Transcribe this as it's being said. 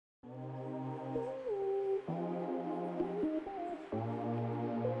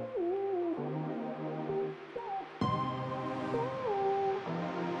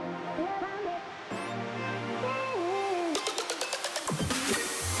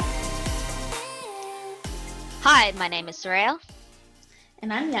Hi, my name is Soraya.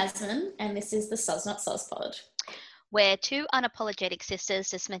 And I'm Yasmin, and this is the Soz Not Soz Pod. We're two unapologetic sisters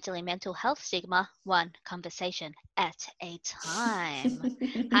dismantling mental health stigma, one conversation at a time.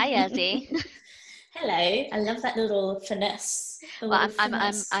 Hi, Yazzie. Hello, I love that little finesse. The Well, little I'm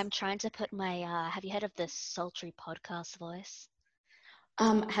finesse. trying to put my. Have you heard of the sultry podcast voice?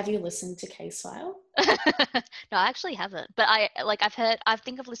 Have you listened to Case File? No, I actually haven't, but I've heard. I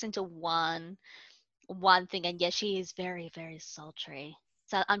think I've listened to one thing, and yeah, she is very very sultry.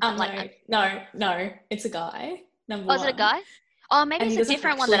 So No, it's a guy, number oh, is it a one. guy? Oh, maybe And it's he a doesn't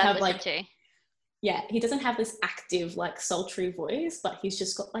different one that actually I've have listened to. he doesn't have this active, sultry voice, but he's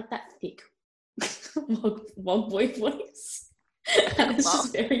just got that thick wog boy voice. And it's Well,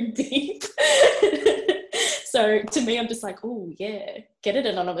 just very deep. So to me, I'm just like, oh yeah, get it,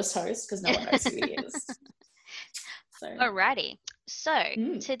 anonymous host, because no one knows who he is. So alrighty. So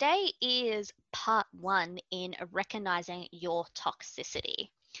today is part one in recognizing your toxicity.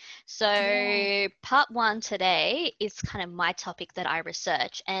 So part one today is kind of my topic that I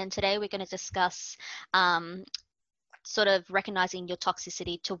research, and today we're going to discuss sort of recognizing your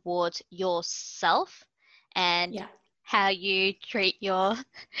toxicity towards yourself and how you treat yourself.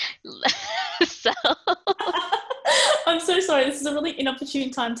 I'm so sorry. This is a really inopportune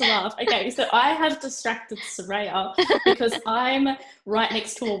time to laugh. Okay, so I have distracted Soraya because I'm right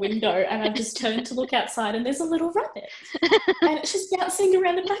next to a window and I've just turned to look outside and there's a little rabbit and it's just bouncing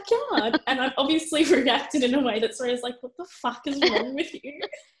around the backyard. And I've obviously reacted in a way that Soraya's like, what the fuck is wrong with you?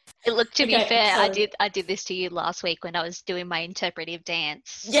 Look, to be fair, so, I did this to you last week when I was doing my interpretive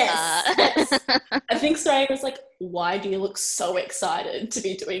dance. Yes. I think Soraya was like, why do you look so excited to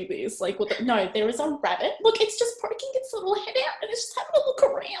be doing this? No, there is a rabbit. Look, it's just poking its little head out and it's just having a look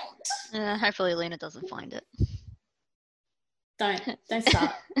around. Hopefully Luna doesn't find it. Don't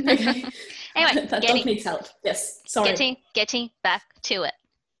start. Okay. Anyway, that dog needs help. Yes, sorry. Getting back to it.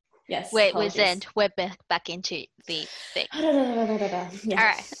 Yes, we're back into the thing. Yes. All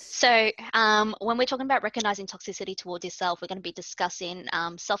right. So when we're talking about recognizing toxicity towards yourself, we're going to be discussing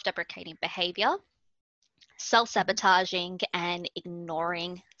self-deprecating behavior, self-sabotaging, and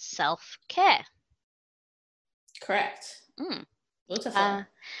ignoring self-care. Correct. Beautiful.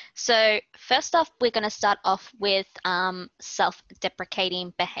 So first off, we're going to start off with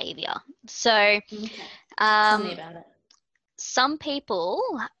self-deprecating behavior. So tell me about it. Some people...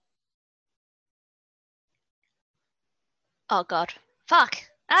 Oh, God. Fuck.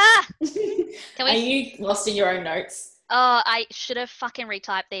 Ah! Are you lost in your own notes? Oh, I should have fucking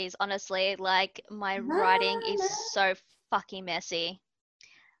retyped these, honestly. My writing is so fucking messy.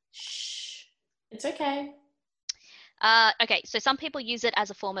 Shh. It's okay. Okay, so some people use it as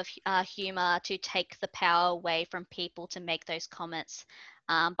a form of humor to take the power away from people to make those comments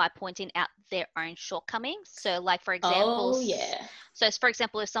by pointing out their own shortcomings. So, for example, for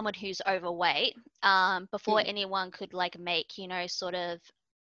example, if someone who's overweight, before anyone could make, sort of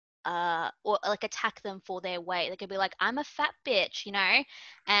or attack them for their weight, they could be like, I'm a fat bitch,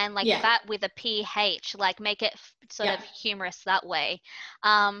 and fat with a PH, make it sort of humorous that way.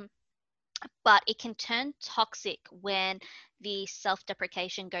 But it can turn toxic when the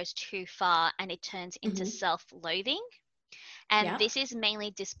self-deprecation goes too far and it turns into self-loathing. And this is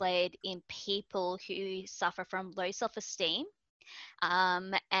mainly displayed in people who suffer from low self-esteem.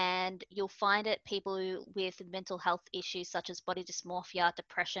 And you'll find it people with mental health issues such as body dysmorphia,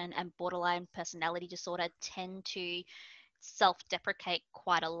 depression, and borderline personality disorder tend to self-deprecate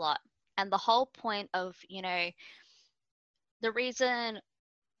quite a lot. And the whole point of, the reason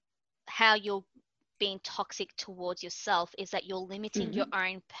how you're being toxic towards yourself is that you're limiting your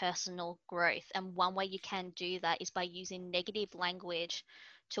own personal growth. And one way you can do that is by using negative language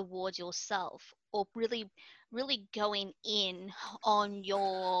towards yourself, or really, really going in on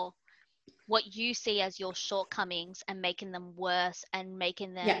what you see as your shortcomings and making them worse and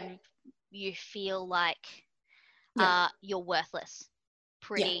making them you feel like you're worthless.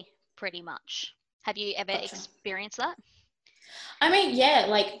 Pretty much. Have you ever experienced that? I mean,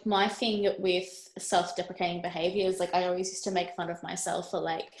 my thing with self-deprecating behavior is I always used to make fun of myself for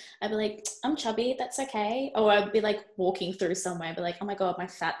I'd be like, I'm chubby, that's okay. Or I'd be walking through somewhere and be like, oh my God, my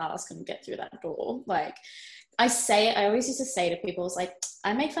fat ass can get through that door. I always used to say to people, it's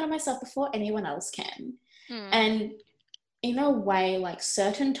I make fun of myself before anyone else can. And in a way,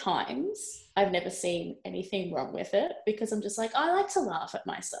 certain times I've never seen anything wrong with it because I'm just I like to laugh at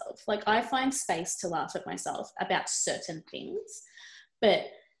myself. I find space to laugh at myself about certain things. But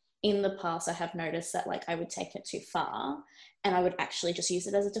in the past, I have noticed that I would take it too far and I would actually just use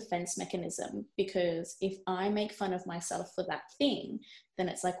it as a defense mechanism, because if I make fun of myself for that thing, then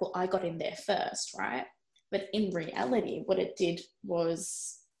it's well, I got in there first, right? But in reality, what it did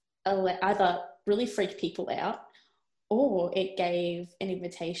was either really freak people out, or it gave an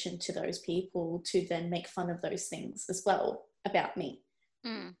invitation to those people to then make fun of those things as well about me.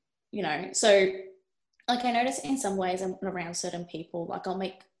 Mm. You know, so like I notice in some ways I'm around certain people, like I'll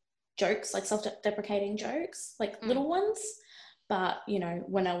make jokes, like self-deprecating jokes, like Mm. little ones. But, you know,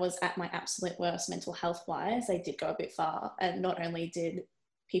 when I was at my absolute worst mental health wise, they did go a bit far. And not only did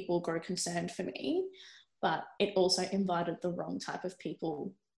people grow concerned for me, but it also invited the wrong type of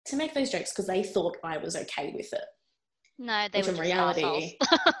people to make those jokes because they thought I was okay with it. No, they Which were in just assholes. reality,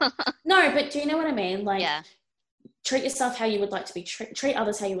 no, but do you know what I mean? Like, Yeah. treat yourself how you would like to be treat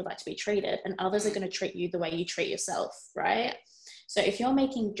others how you would like to be treated, and others are Mm. going to treat you the way you treat yourself, Yeah. right? So if you're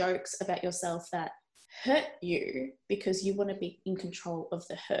making jokes about yourself that hurt you because you want to be in control of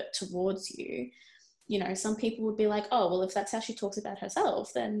the hurt towards you, you know, some people would be like, oh, well, if that's how she talks about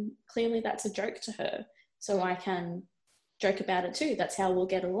herself, then clearly that's a joke to her, so I can joke about it too, that's how we'll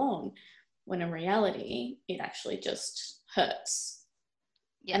get along. When in reality it actually just hurts,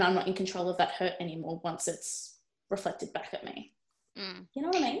 Yeah. and I'm not in control of that hurt anymore once it's reflected back at me. Mm. You know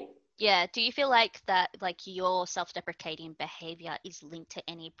what I mean? Yeah. Do you feel like that, like your self-deprecating behavior is linked to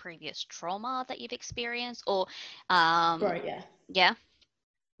any previous trauma that you've experienced, or, Bro, yeah. yeah?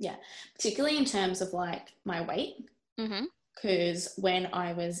 Yeah. Particularly in terms of like my weight. Mm-hmm. Because when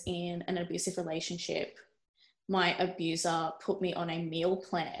I was in an abusive relationship, my abuser put me on a meal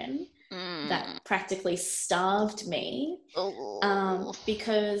plan that Mm. practically starved me. Oh.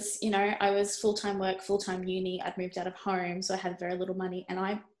 Because, you know, I was full-time work, full-time uni, I'd moved out of home, so I had very little money, and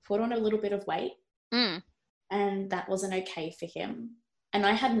I put on a little bit of weight, Mm. and that wasn't okay for him. And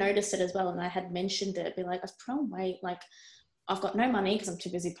I had noticed it as well, and I had mentioned it, be like, I've put on weight, like I've got no money because I'm too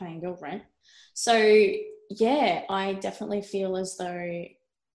busy paying your rent. So yeah, I definitely feel as though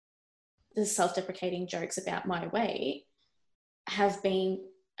the self-deprecating jokes about my weight have been,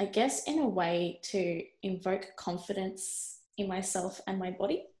 I guess, in a way to invoke confidence in myself and my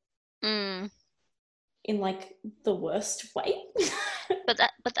body Mm. in like the worst way.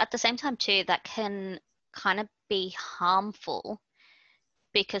 But at the same time too, that can kind of be harmful,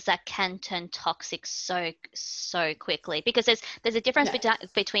 because that can turn toxic so quickly, because there's a difference Yeah.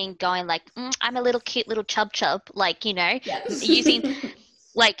 between going like, I'm a little cute little chub, like, you know, Yeah. using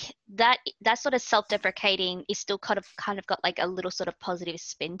like that sort of self-deprecating is still kind of got like a little sort of positive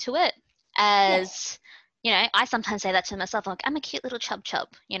spin to it, Yeah. as you know, I sometimes say that to myself, like, I'm a cute little chub,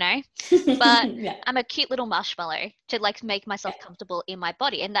 you know, but Yeah. I'm a cute little marshmallow to like make Yeah. myself comfortable in my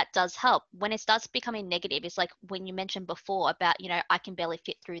body. And that does help. When it starts becoming negative, it's like when you mentioned before about, you know, I can barely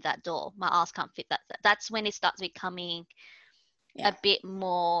fit through that door. My ass can't fit that. That's when it starts becoming Yeah. a bit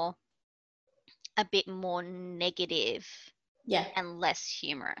more negative Yeah. and less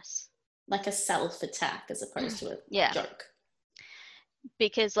humorous. Like a self-attack as opposed to a Yeah. joke.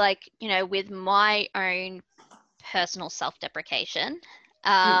 Because like, you know, with my own personal self-deprecation,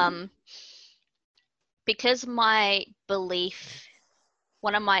 Mm. because my belief,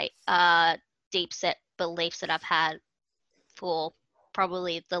 one of my deep set beliefs that I've had for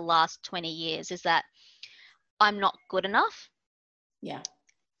probably the last 20 years is that I'm not good enough, Yeah.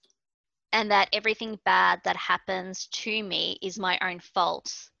 and that everything bad that happens to me is my own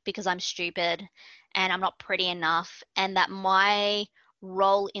fault because I'm stupid and I'm not pretty enough, and that my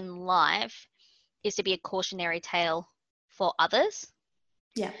role in life is to be a cautionary tale for others.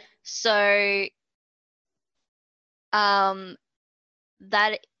 Yeah. So um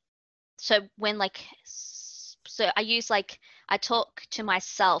that so when like so I use like I talk to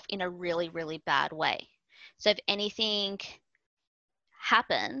myself in a really bad way. So if anything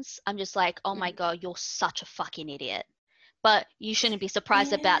happens, I'm just like, oh my Mm. God, you're such a fucking idiot. But you shouldn't be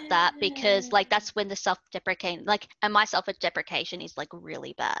surprised about that, because Yeah. like that's when the self-deprecating, like, and my self-deprecation is like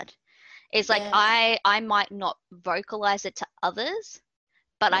really bad. It's like Yeah. I might not vocalize it to others,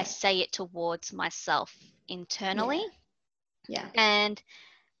 but I Yeah. say it towards myself internally. Yeah. Yeah. And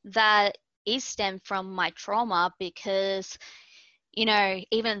that is stemmed from my trauma, because, you know,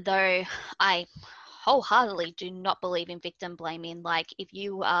 even though I wholeheartedly do not believe in victim blaming, like if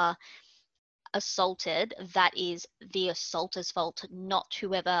you are assaulted, that is the assaulter's fault, not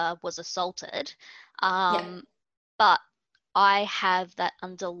whoever was assaulted. Yeah. But I have that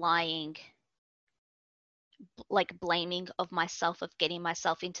underlying like blaming of myself, of getting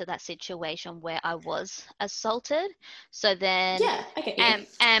myself into that situation where I was assaulted. So then, Yeah. I get you.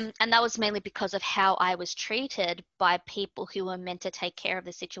 and that was mainly because of how I was treated by people who were meant to take care of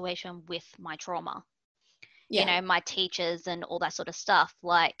the situation with my trauma. You Yeah. know, my teachers and all that sort of stuff.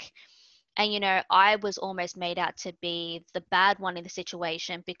 Like, And, I was almost made out to be the bad one in the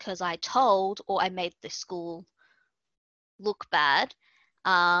situation because I told or I made the school look bad.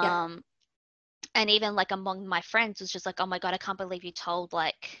 Yeah. And even like among my friends was just like, oh my God, I can't believe you told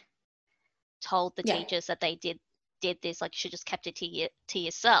the Yeah. teachers that they did this, like you should just kept it to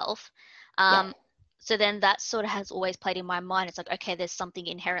yourself. Yeah. So then that sort of has always played in my mind. It's like, okay, there's something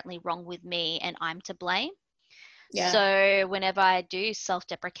inherently wrong with me and I'm to blame. Yeah. So whenever I do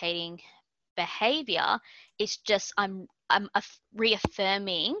self-deprecating behavior, it's just I'm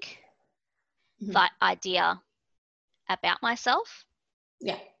reaffirming that idea about myself.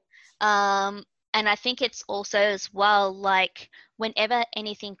 Yeah. And I think it's also as well, like whenever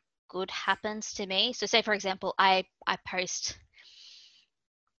anything good happens to me. So say for example, I post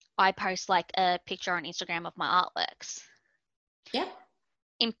like a picture on Instagram of my artworks. Yeah.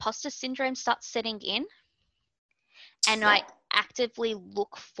 Imposter syndrome starts setting in, and Yeah. I actively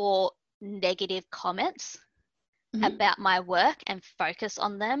look for negative comments Mm-hmm. about my work and focus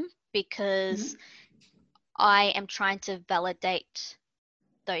on them because Mm-hmm. I am trying to validate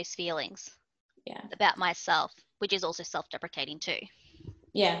those feelings Yeah. about myself, which is also self-deprecating too.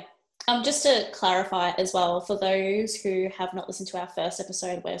 Yeah. Just to clarify as well, for those who have not listened to our first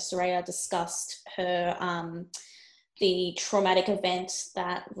episode where Soraya discussed her the traumatic event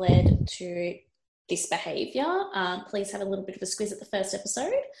that led to this behavior, please have a little bit of a squiz at the first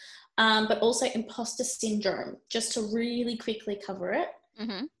episode. But also imposter syndrome, just to really quickly cover it,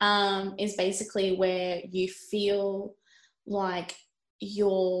 is basically where you feel like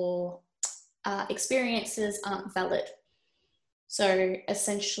your experiences aren't valid. So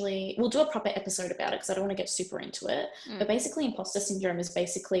essentially, we'll do a proper episode about it because I don't want to get super into it. But basically, imposter syndrome is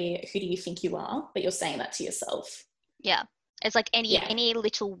basically who do you think you are, but you're saying that to yourself. Yeah. It's like any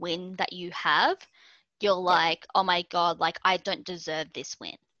little win that you have, you're like, oh my God, like I don't deserve this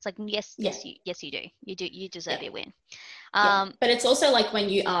win. It's like, yes, you do. You deserve your win. But it's also like when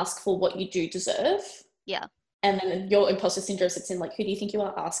you ask for what you do deserve. Yeah. And then your imposter syndrome sits in like, who do you think you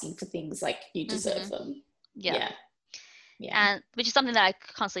are asking for things like you deserve them? Yeah. Yeah. And which is something that I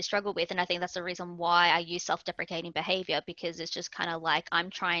constantly struggle with. And I think that's the reason why I use self-deprecating behavior, because it's just kind of like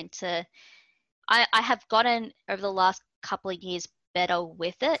I'm trying to, I have gotten over the last couple of years better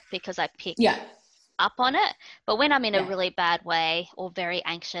with it because I pick up on it. But when I'm in a really bad way or very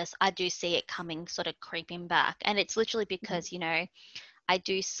anxious, I do see it coming, sort of creeping back. And it's literally because, I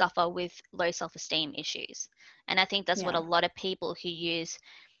do suffer with low self-esteem issues. And I think that's what a lot of people who use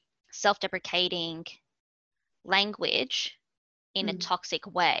self-deprecating language in a toxic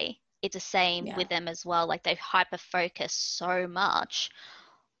way, it's the same with them as well. Like they hyper focus so much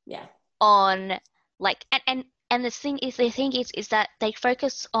on like and the thing is that they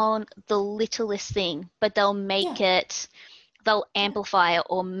focus on the littlest thing, but they'll make it, they'll amplify it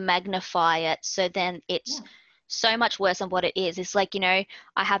or magnify it, so then it's so much worse than what it is. It's like, I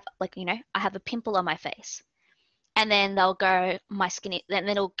have a pimple on my face. And then they'll go, my skin, then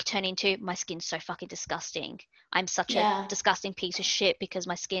it'll turn into, my skin's so fucking disgusting. I'm such a disgusting piece of shit because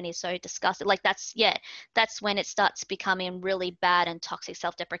my skin is so disgusting. Like that's when it starts becoming really bad and toxic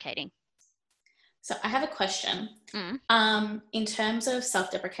self-deprecating. So I have a question. In terms of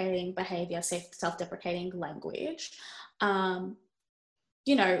self-deprecating behavior, self-deprecating language, would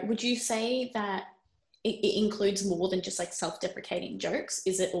you say that it includes more than just like self-deprecating jokes?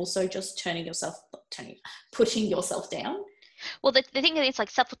 Is it also just putting yourself down? Well, the thing is, it's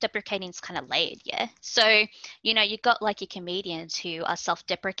like self-deprecating is kind of layered, yeah. So, you've got like your comedians who are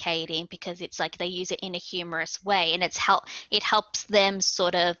self-deprecating because it's like they use it in a humorous way, and it helps them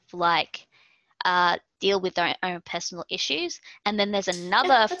sort of like deal with their own personal issues. And then there's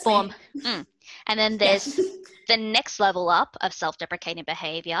another form, and then there's the next level up of self-deprecating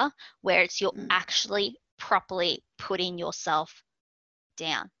behavior where it's you're actually properly putting yourself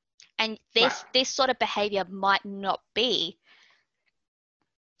down. And this sort of behavior might not be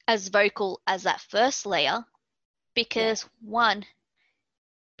as vocal as that first layer because one,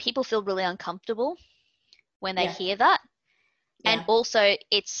 people feel really uncomfortable when they hear that. And also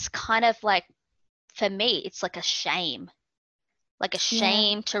it's kind of like, for me, it's like a shame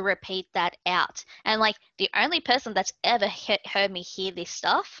to repeat that out. And like the only person that's ever heard me hear this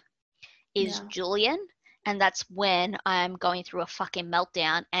stuff is Julian. And that's when I'm going through a fucking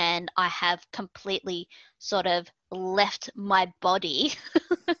meltdown and I have completely sort of left my body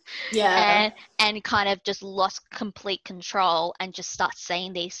and kind of just lost complete control and just start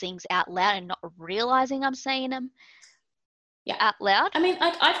saying these things out loud and not realizing I'm saying them out loud. I mean,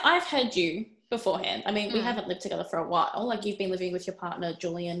 like I've heard you beforehand. I mean, we haven't lived together for a while. Like you've been living with your partner,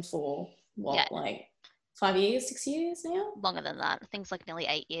 Julian, for what, like 5 years, 6 years now? Longer than that. I think it's like nearly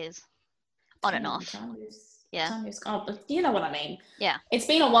 8 years. On and off. Yeah. Oh, but you know what I mean. Yeah. It's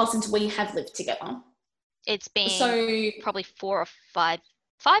been a while since we have lived together. It's been So probably 5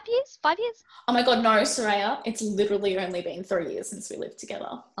 years. 5 years. oh my God, no, Soraya, it's literally only been 3 years since we lived together.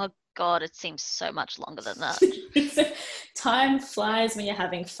 Oh God, it seems so much longer than that. Time flies when you're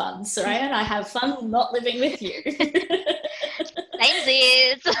having fun, Soraya, and I have fun not living with you.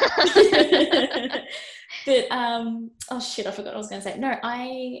 Samesies. But oh shit, I forgot what I was going to say. No,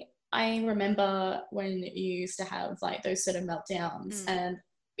 I remember when you used to have like those sort of meltdowns, and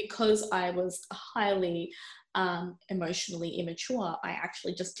because I was highly emotionally immature, I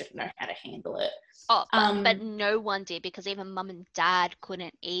actually just didn't know how to handle it. Oh, but no one did, because even mum and dad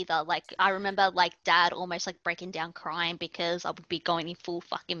couldn't either. Like, I remember like dad almost like breaking down crying because I would be going in full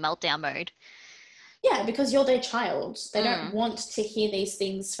fucking meltdown mode. Yeah, because you're their child. They don't want to hear these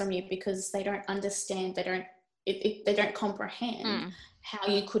things from you because they don't understand. They don't comprehend how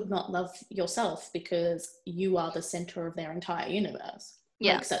you could not love yourself because you are the center of their entire universe.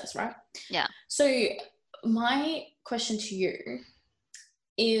 Yeah. Makes sense, right? Yeah. So my question to you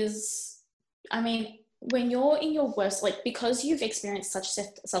is, I mean, when you're in your worst, like, because you've experienced such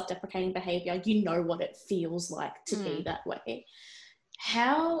self-deprecating behavior, you know what it feels like to be that way.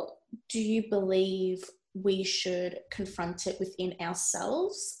 How do you believe we should confront it within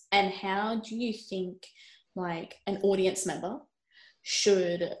ourselves? And how do you think, like, an audience member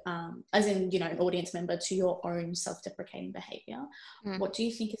should, as in, you know, an audience member to your own self-deprecating behavior, what do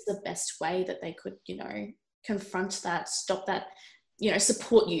you think is the best way that they could, you know, confront that, stop that, you know,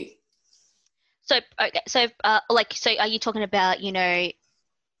 support you? So, okay, so are you talking about, you know,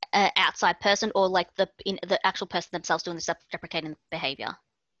 an outside person, or like the actual person themselves doing the self-deprecating behavior?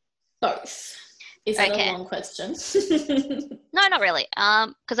 Both. Is that a long question? No, not really.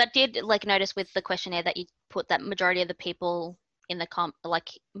 Because I did like notice with the questionnaire that you put that majority of the people in the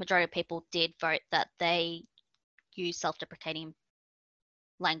majority of people did vote that they use self-deprecating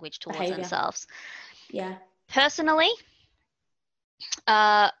language towards themselves. Yeah. Personally,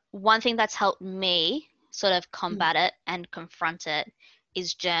 one thing that's helped me sort of combat it and confront it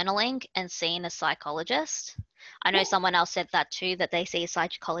is journaling and seeing a psychologist. I know someone else said that too, that they see a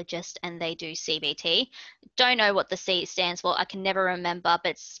psychologist and they do CBT. Don't know what the C stands for. I can never remember,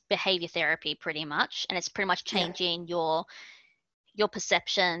 but it's behavior therapy pretty much. And it's pretty much changing your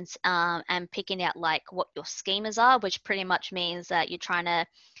perceptions and picking out like what your schemas are, which pretty much means that you're trying to,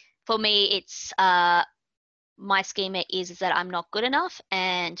 for me, it's my schema is that I'm not good enough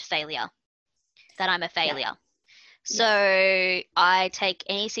and failure, that I'm a failure. Yeah. So I take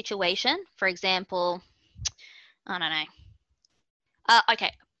any situation, for example, I don't know.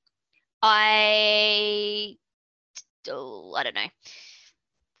 Okay. I don't know.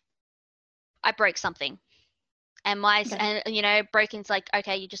 I broke something. And and you know, broking's like,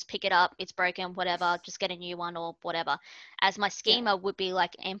 okay, you just pick it up, it's broken, whatever, just get a new one or whatever. As my schema would be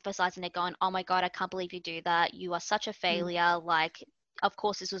like emphasizing it, going, oh my God, I can't believe you do that. You are such a failure. Like, of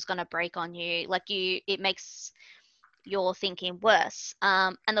course this was going to break on you. Like it makes your thinking worse.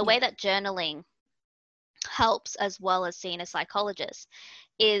 And the way that journaling helps, as well as seeing a psychologist,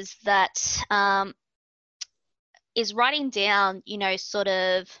 is that is writing down, you know, sort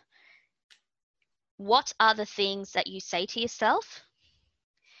of what are the things that you say to yourself,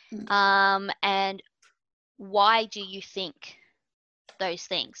 and why do you think those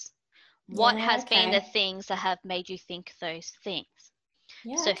things? What has been the things that have made you think those things?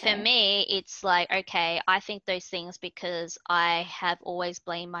 So for me, it's like, okay, I think those things because I have always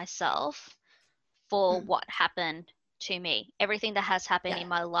blamed myself for what happened to me. Everything that has happened in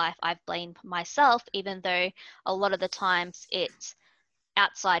my life, I've blamed myself, even though a lot of the times it's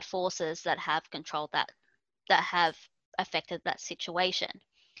outside forces that have controlled that have affected that situation.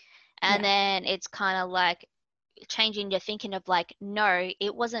 And then it's kind of like changing your thinking of like, no,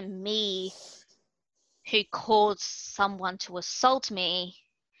 it wasn't me who caused someone to assault me.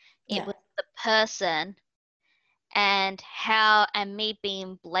 It was the person, and me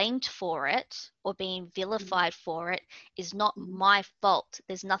being blamed for it or being vilified for it is not my fault.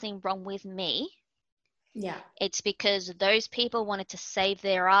 There's nothing wrong with me. Yeah. It's because those people wanted to save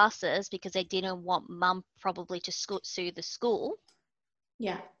their asses because they didn't want mum probably to sue the school.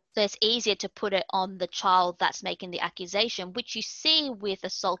 Yeah. So it's easier to put it on the child that's making the accusation, which you see with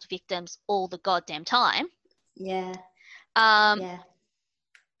assault victims all the goddamn time. Yeah.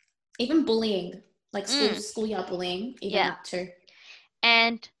 Even bullying, like schoolyard bullying, even that too.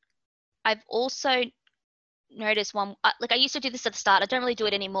 And I've also notice one, like I used to do this at the start. I don't really do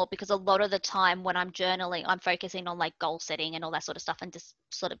it anymore because a lot of the time when I'm journaling, I'm focusing on like goal setting and all that sort of stuff and just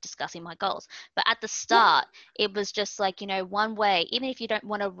sort of discussing my goals. But at the Yeah. start, it was just like, one way, even if you don't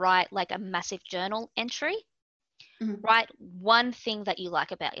want to write like a massive journal entry, Mhm. write one thing that you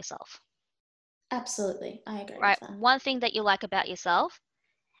like about yourself, Absolutely. I agree right? with that. One thing that you like about yourself,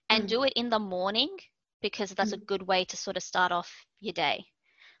 and Mm. do it in the morning because that's a Mm. good way to sort of start off your day.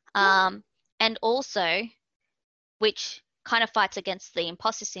 Yeah. Um, and also, which kind of fights against the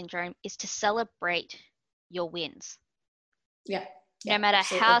imposter syndrome, is to celebrate your wins. Yeah. No Yeah. matter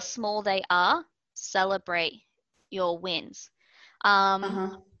how Absolutely. small they are, celebrate your wins. Um,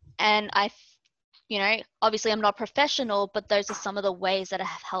 Uh-huh. and obviously I'm not professional, but those are some of the ways that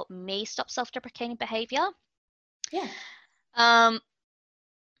have helped me stop self-deprecating behavior. Yeah. Um,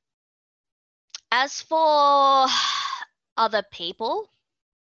 as for other people,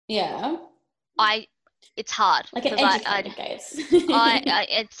 Yeah. it's hard Like an because educated gaze.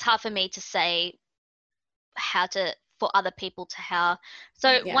 it's hard for me to say how to for other people to how.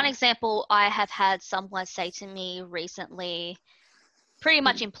 So one Yeah. example, I have had someone say to me recently, pretty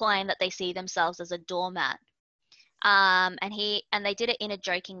much Mm. implying that they see themselves as a doormat. And they did it in a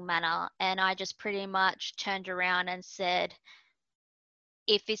joking manner, and I just pretty much turned around and said,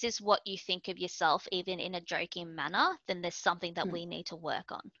 if this is what you think of yourself, even in a joking manner, then there's something that Mm. we need to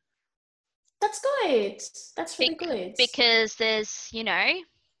work on. That's good. That's really good. Because there's,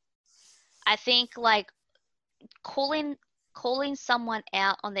 I think like calling someone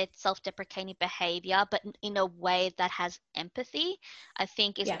out on their self-deprecating behavior, but in a way that has empathy, I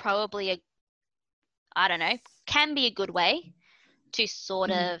think is Yeah. probably I don't know, can be a good way to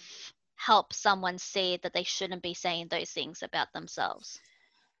sort Mhm. of help someone see that they shouldn't be saying those things about themselves.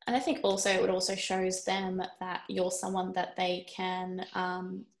 And I think also it also shows them that you're someone that they can,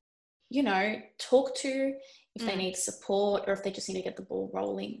 talk to if they Mm, need support or if they just need to get the ball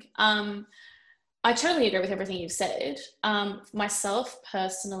rolling. I totally agree with everything you've said. Myself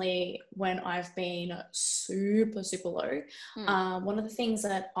personally, when I've been super, super low, mm, one of the things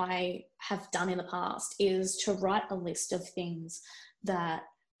that I have done in the past is to write a list of things that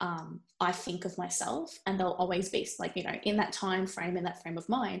I think of myself, and they'll always be like, in that time frame, in that frame of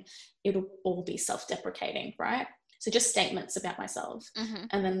mind, it'll all be self-deprecating, right? So just statements about myself. mm-hmm,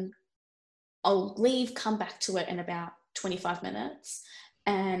 And then I'll come back to it in about 25 minutes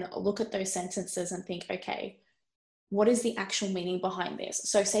and look at those sentences and think, okay, what is the actual meaning behind this?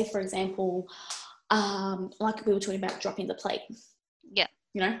 So, say, for example, like we were talking about dropping the plate, yeah,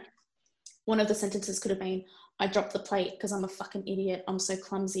 one of the sentences could have been, I dropped the plate because I'm a fucking idiot. I'm so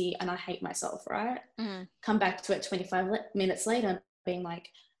clumsy and I hate myself, right? mm, Come back to it 25 minutes later, being like,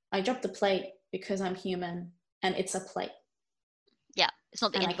 I dropped the plate because I'm human and it's a plate. yeah. It's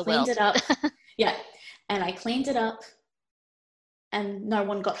not the And end I of the cleaned world. it up. Yeah. And I cleaned it up and no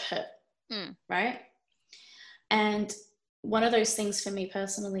one got hurt, Mm, right? And one of those things for me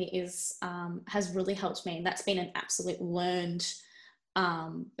personally is has really helped me, and that's been an absolute learned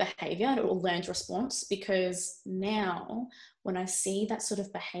behavior or learned response, because now when I see that sort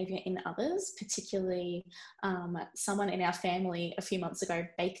of behavior in others, particularly someone in our family a few months ago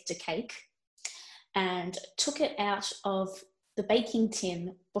baked a cake and took it out of the baking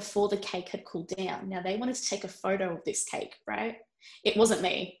tin before the cake had cooled down. Now they wanted to take a photo of this cake, right? It wasn't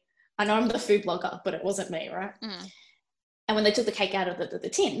me. I know I'm the food blogger, but it wasn't me, right? mm, And when they took the cake out of the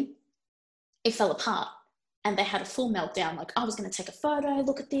tin, it fell apart. And they had a full meltdown, like, I was going to take a photo,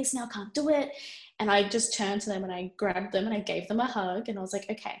 look at this, now I can't do it. And I just turned to them and I grabbed them and I gave them a hug. And I was like,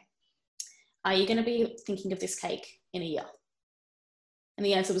 okay, are you going to be thinking of this cake in a year? And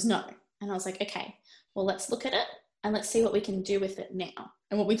the answer was no. And I was like, okay, well, let's look at it and let's see what we can do with it now.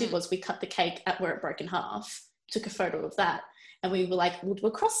 And what we did mm, was we cut the cake at where it broke in half, took a photo of that, and we were like, we'll do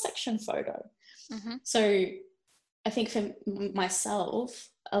a cross section photo. mm-hmm, So I think for myself,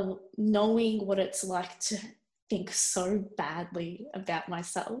 knowing what it's like to think so badly about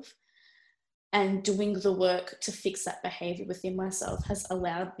myself and doing the work to fix that behavior within myself has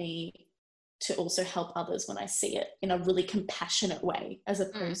allowed me to also help others when I see it in a really compassionate way, as mm,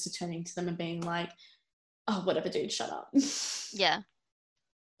 opposed to turning to them and being like, oh, whatever, dude, shut up. yeah.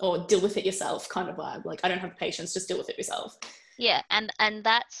 Or deal with it yourself kind of vibe. Like, I don't have patience, just deal with it yourself. Yeah, and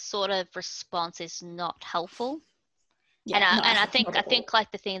that sort of response is not helpful. And Yeah, I, no, and I not think I at think all.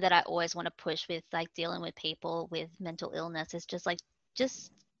 like the thing that I always want to push with like dealing with people with mental illness is just like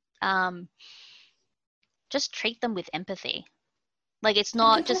just um just treat them with empathy. Like it's And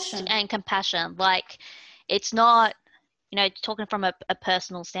not just compassion. and compassion. Like it's not, talking from a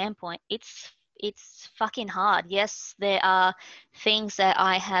personal standpoint, it's fucking hard. Yes, there are things that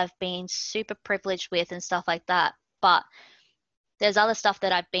I have been super privileged with and stuff like that, but there's other stuff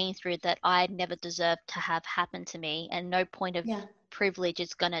that I've been through that I never deserved to have happen to me, and no point of Yeah. privilege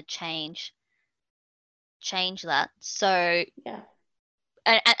is gonna change that. So, Yeah.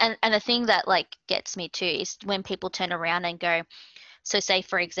 and the thing that like gets me too is when people turn around and go, so say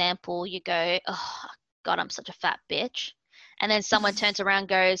for example, you go, oh God, I'm such a fat bitch. And then someone turns around and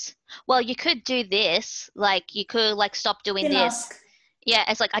goes, well, you could do this, like you could like stop doing Didn't this. ask. Yeah,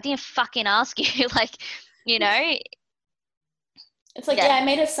 it's like I didn't fucking ask you. Like, you know, It's like, yeah. yeah, I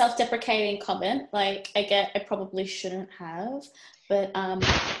made a self-deprecating comment. Like, I get I probably shouldn't have, but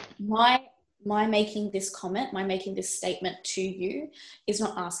my my making this comment, my making this statement to you is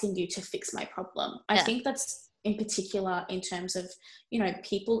not asking you to fix my problem. I Yeah. think that's in particular in terms of, you know,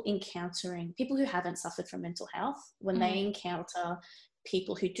 people encountering people who haven't suffered from mental health, when they encounter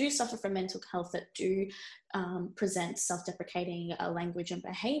people who do suffer from mental health that do present self-deprecating language and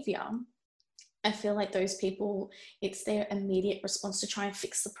behavior. I feel like those people, it's their immediate response to try and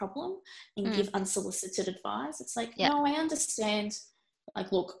fix the problem and give unsolicited advice. It's like, Yeah. no, I understand.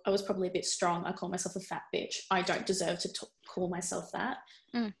 Like, look, I was probably a bit strong. I call myself a fat bitch. I don't deserve to call myself that.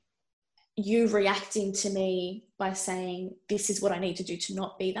 Mm. You reacting to me by saying, this is what I need to do to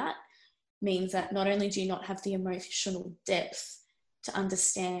not be that, means that not only do you not have the emotional depth to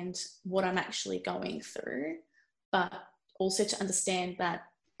understand what I'm actually going through, but also to understand that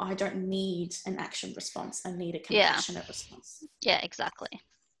I don't need an action response. I need a Yeah. compassionate response. Yeah, exactly.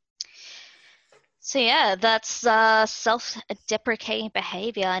 So yeah, that's self-deprecating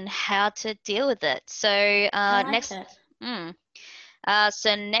behavior and how to deal with it. So I like next, it. mm,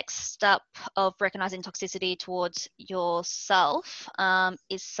 so next step of recognizing toxicity towards yourself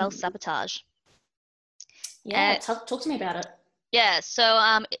is self-sabotage. Yeah, And talk to me about it. yeah,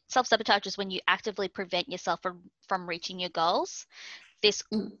 so self-sabotage is when you actively prevent yourself from reaching your goals. This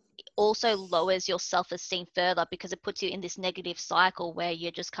Mm, also lowers your self-esteem further because it puts you in this negative cycle where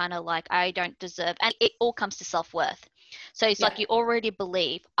you're just kind of like, I don't deserve, and it all comes to self-worth. So it's yeah. like you already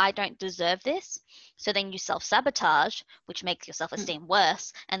believe I don't deserve this, so then you self-sabotage, which makes your Mm, self-esteem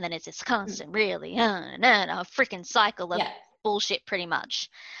worse, and then it's this mm, constant really a freaking cycle of yeah. bullshit pretty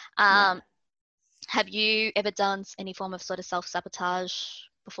much. Yeah. Have you ever done any form of sort of self-sabotage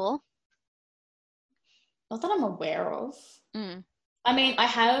before? Not that I'm aware of. Mm, I mean, I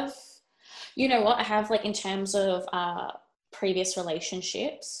have, you know what? I have, like, in terms of previous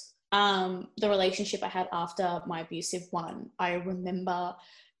relationships, the relationship I had after my abusive one, I remember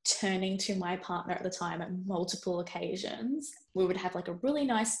turning to my partner at the time at multiple occasions. We would have like a really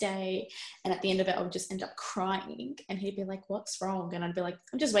nice day, and at the end of it, I would just end up crying, and he'd be like, "What's wrong?" And I'd be like,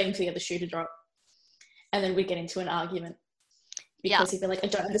 "I'm just waiting for the other shoe to drop." And then we'd get into an argument yeah, because he'd be like, "I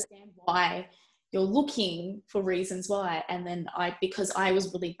don't understand why you're looking for reasons why." And then because I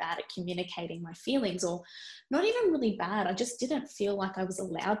was really bad at communicating my feelings, or not even really bad, I just didn't feel like I was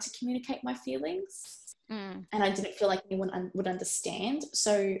allowed to communicate my feelings. mm, And I didn't feel like anyone would understand.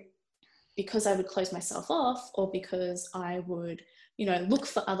 So because I would close myself off, or because I would, you know, look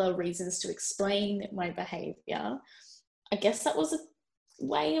for other reasons to explain my behavior, I guess that was a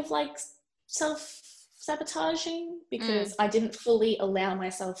way of like self sabotaging, mm, because I didn't fully allow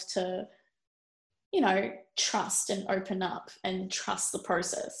myself to, you know, trust and open up and trust the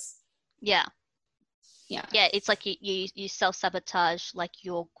process. yeah. Yeah. Yeah, it's like you self-sabotage like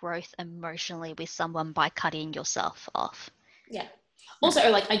your growth emotionally with someone by cutting yourself off. Yeah. Mm. Also,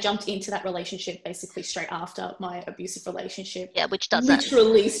 like, I jumped into that relationship basically straight after my abusive relationship, Yeah, which doesn't,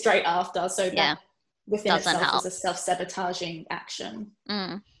 literally straight after. So that yeah, within doesn't itself help. was a self sabotaging action.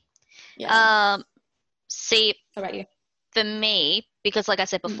 Mm. Yeah. Um, See, How about you? for me, because like I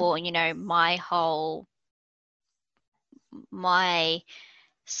said Mm. before, you know, my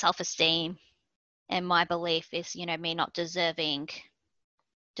self-esteem and my belief is, you know, me not deserving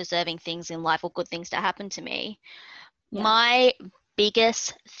things in life or good things to happen to me. Yeah. My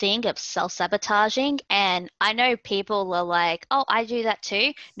biggest thing of self-sabotaging, and I know people are like, oh, I do that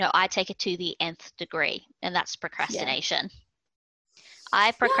too. No, I take it to the nth degree, and that's Yeah. procrastination. I Yeah.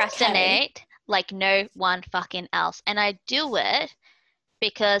 Okay. procrastinate like no one fucking else. And I do it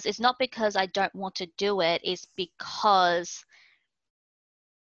because it's not because I don't want to do it, it's because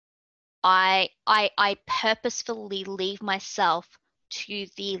I purposefully leave myself to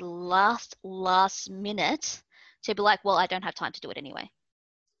the last minute to be like, well, I don't have time to do it anyway.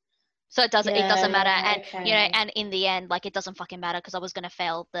 So it Yeah. doesn't matter. Yeah. And you know, Okay. and in the end, like it doesn't fucking matter because I was gonna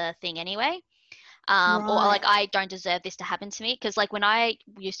fail the thing anyway. Or like Right. I don't deserve this to happen to me. Because like when I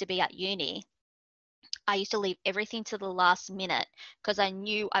used to be at uni, I used to leave everything to the last minute because I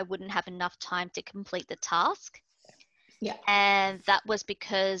knew I wouldn't have enough time to complete the task. Yeah. And that was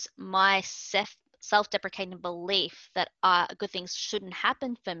because my self-deprecating belief that good things shouldn't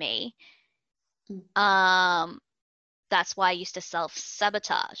happen for me. That's why I used to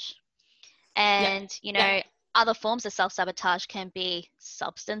self-sabotage. Yeah. And, Yeah. other forms of self-sabotage can be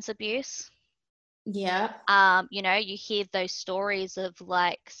substance abuse. Yeah. You hear those stories of,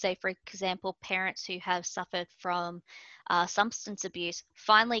 like, say, for example, parents who have suffered from substance abuse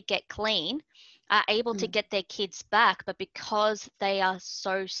finally get clean, are able to get their kids back, but because they are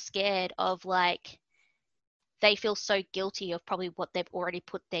so scared of, like, they feel so guilty of probably what they've already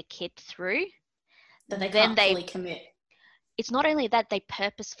put their kid through, That they then can't fully commit. it's not only that, they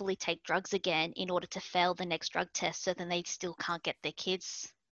purposefully take drugs again in order to fail the next drug test, so then they still can't get their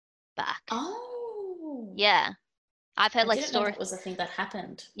kids back. Oh. Yeah. I've heard I like didn't know story. that was a thing that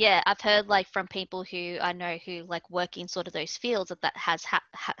happened. Yeah, I've heard like from people who I know who like work in sort of those fields that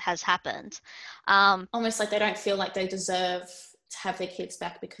has happened. Almost like they don't feel like they deserve to have their kids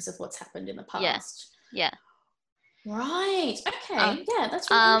back because of what's happened in the Yeah, past. yeah. Right. Uh, Okay. Yeah,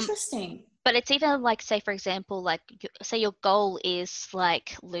 that's really um, interesting. but it's even like, say for example, like say your goal is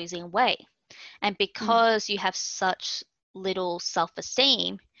like losing weight, and Mm. because you have such little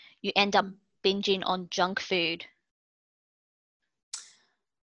self-esteem, you end up Mm. binging on junk food.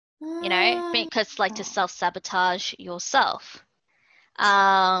 Um, Because like to oh. self-sabotage yourself.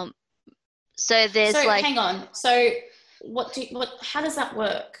 Um, so there's So like, hang on. So how does that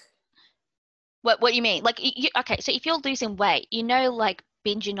work? what you mean? Like, okay, so if you're losing weight, like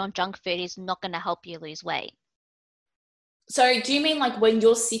binging on junk food is not going to help you lose weight. So do you mean like when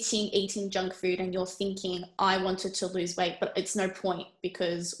you're sitting eating junk food and you're thinking, I wanted to lose weight, but it's no point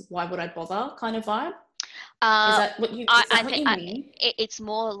because why would I bother kind of vibe? Uh, Is that I what think you mean? it's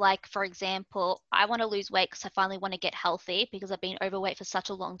more like, for example, I want to lose weight because I finally want to get healthy because I've been overweight for such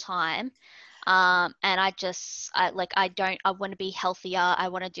a long time. And I want to be healthier. I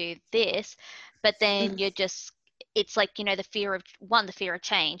want to do this, but then Mm. it's like, the fear of, one, the fear of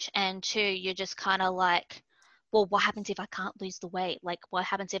change, and two, you're just kind of like, well, what happens if I can't lose the weight? Like, what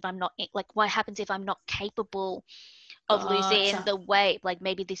happens if I'm not, like, what happens if I'm not capable of losing Gotcha. the weight? Like,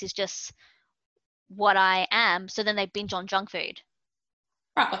 maybe this is just what I am. So then they binge on junk food.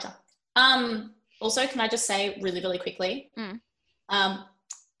 Right, gotcha. Also, can I just say really, really quickly? Mm, Um,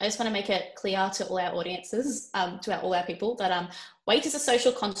 I just want to make it clear to all our audiences, all our people, that weight is a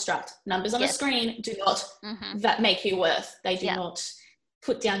social construct. Numbers on a yes. screen do not Mm-hmm. that make you worth. They do Yeah. not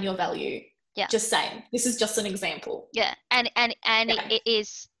put down your value. Yeah. Just saying. This is just an example. Yeah. And Yeah. it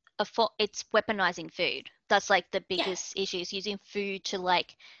is it's weaponizing food. That's like the Yeah. biggest issue, is using food to,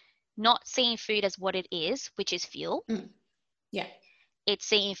 like, not seeing food as what it is, which is fuel. Mm. Yeah. It's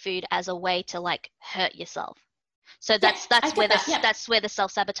seeing food as a way to, like, hurt yourself. So Yeah. that's I that's get where that. Yeah. the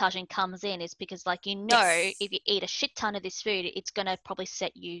self-sabotaging comes in, is because, like, Yes. if you eat a shit ton of this food, it's gonna probably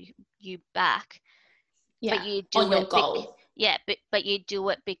set you back, but Yeah. you On do your it goal. yeah, but you do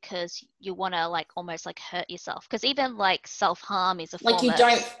it because you want to, like, almost like hurt yourself, because even like self-harm is a Like form you of,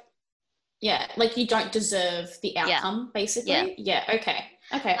 don't, yeah, like you don't deserve the yeah, outcome, yeah. basically. Yeah. Okay.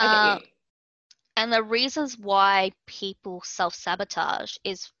 Okay. I get um you. and the reasons why people self-sabotage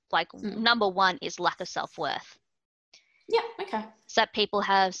is, like, Mm. number one is lack of self-worth. Yeah. Okay. So that people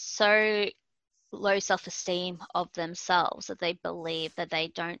have so low self-esteem of themselves that they believe that they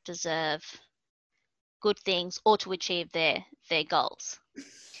don't deserve good things or to achieve their goals.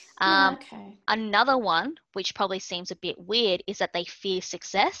 Yeah. um Okay. Another one, which probably seems a bit weird, is that they fear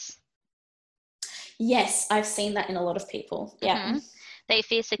success. Yes, I've seen that in a lot of people. Yeah. Hmm. They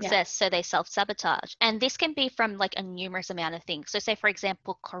fear Yeah. success, so they self-sabotage. And this can be from, like, a numerous amount of things. So say, for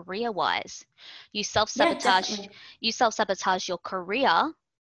example, career-wise, you Yeah, self-sabotage definitely. you self-sabotage your career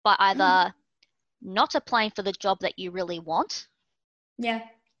by Mm. either not applying for the job that you really want, Yeah.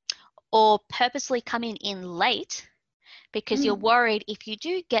 or purposely coming in late because you're Mm. worried if you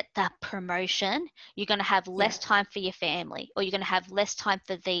do get that promotion, you're going to have Yeah. less time for your family, or you're going to have less time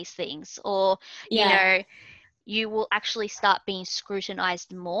for these things, or, you Yeah. know, you will actually start being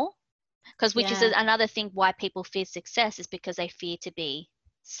scrutinized more. Because, which is Yeah. another thing why people fear success, is because they fear to be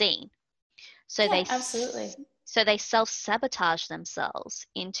seen. So Yeah, absolutely. they self-sabotage themselves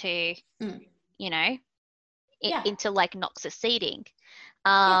into, Mm. you know, Yeah. into, like, not succeeding.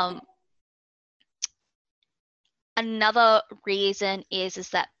 Yeah. Um, Another reason is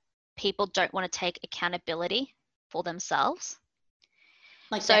that people don't want to take accountability for themselves.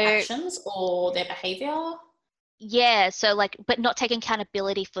 Like their So actions or their behavior. yeah, so, like, but not taking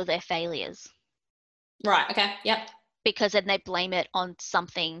accountability for their failures, Right. Okay. Yep. because then they blame it on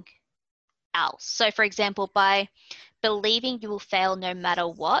something else. So for example, by believing you will fail no matter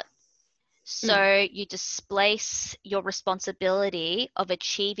what, so you displace your responsibility of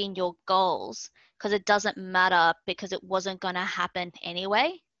achieving your goals because it doesn't matter because it wasn't going to happen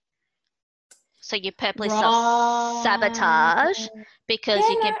anyway. So you purposely Right. self-sabotage because Yeah,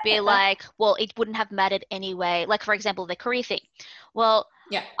 you no, can I be get that. like, well, it wouldn't have mattered anyway. Like, for example, the career thing. Well,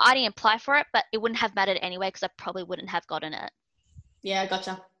 Yeah. I didn't apply for it, but it wouldn't have mattered anyway because I probably wouldn't have gotten it. Yeah,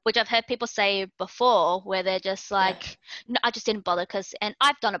 gotcha. Which I've heard people say before where they're just Yeah. like, no, I just didn't bother because, and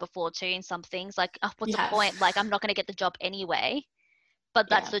I've done it before too in some things, like, oh, what's You the have. point? Like, I'm not going to get the job anyway, but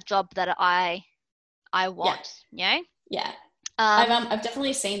that's Yeah. the job that I Yeah. want, you know? Yeah. Um, I've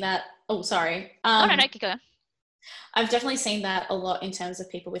definitely seen that. Oh, sorry. no, keep going. I've definitely seen that a lot in terms of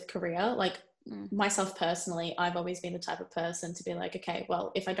people with career. Like Mm, myself personally, I've always been the type of person to be like, okay,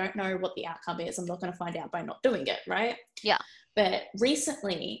 well, if I don't know what the outcome is, I'm not going to find out by not doing it, right? yeah, But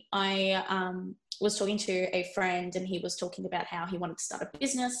recently, I was talking to a friend, and he was talking about how he wanted to start a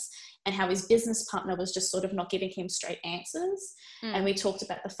business and how his business partner was just sort of not giving him straight answers. And mm, we talked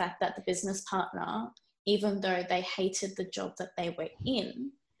about the fact that the business partner, even though they hated the job that they were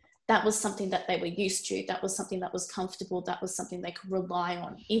in, that was something that they were used to. That was something that was comfortable. That was something they could rely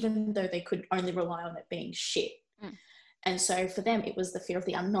on, even though they could only rely on it being shit. mm. And so for them, it was the fear of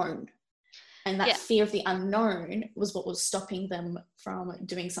the unknown. And that Yeah. fear of the unknown was what was stopping them from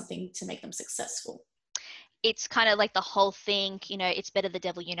doing something to make them successful. It's kind of like the whole thing, it's better the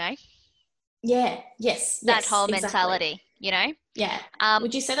devil you know, Yeah, yes, that yes, whole exactly. mentality, you know? Yeah. Um,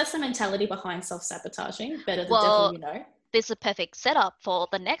 Would you say that's the mentality behind self-sabotaging? Better the devil well, you know? this is a perfect setup for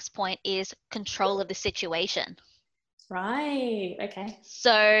the next point is control of the situation. Right. Okay.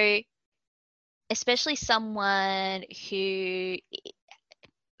 So, especially someone who,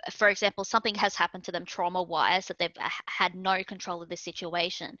 for example, something has happened to them trauma-wise that they've had no control of the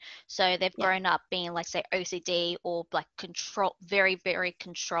situation. So they've Yeah. grown up being like, say, OCD or like control, very, very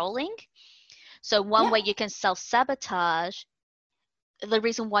controlling. So one Yeah. way you can self-sabotage, the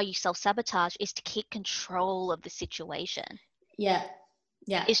reason why you self-sabotage is to keep control of the situation. Yeah.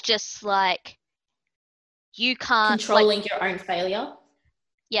 Yeah. It's just like you can't like, Controlling your own failure.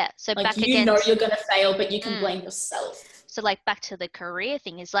 yeah, so Like back you know against you're going to fail, but you can mm, blame yourself. so like back to the career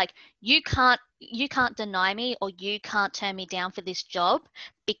thing is like you can't deny me or you can't turn me down for this job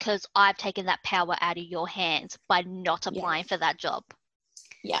because I've taken that power out of your hands by not Yeah. applying for that job.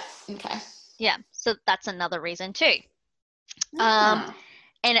 Yeah. Okay. Yeah, so that's another reason too. um Ah,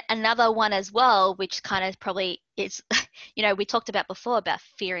 and another one as well, which kind of probably is, we talked about before about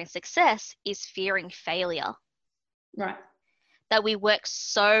fearing success, is fearing failure. right. That we work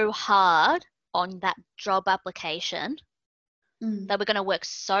so hard on that job application, Mm. that we're going to work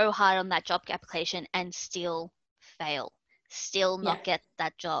so hard on that job application and still fail, still Yeah. not get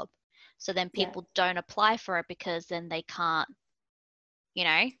that job. So then Yeah. people don't apply for it because then they can't, you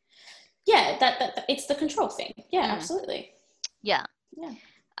know? Yeah. That it's the control thing. Yeah. Mm, Absolutely. yeah. Yeah.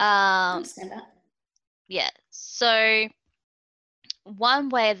 I Um, understand that. yeah. So one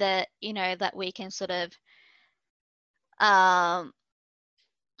way that, that we can sort of um,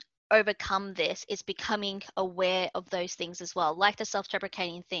 overcome this is becoming aware of those things as well, like the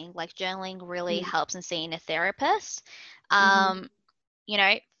self-deprecating thing. Like journaling really Mm. helps in seeing a therapist. Mm-hmm. um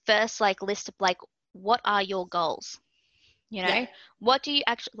First, like, list of like, what are your goals, Yeah. what do you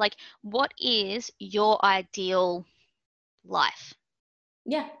actually like, what is your ideal life,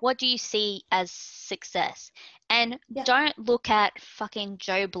 Yeah. what do you see as success, and Yeah. don't look at fucking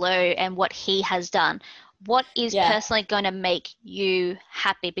Joe Blow and what he has done. What is Yeah. personally going to make you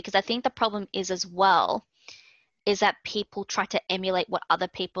happy? Because I think the problem is as well is that people try to emulate what other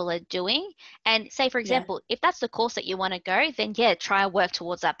people are doing. And say, for Yeah. example, if that's the course that you want to go, then yeah, try and work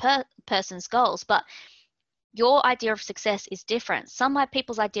towards that person's goals. But your idea of success is different. Some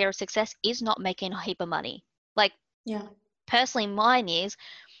people's idea of success is not making a heap of money. Like, Yeah. personally, mine is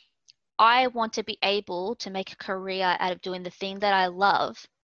I want to be able to make a career out of doing the thing that I love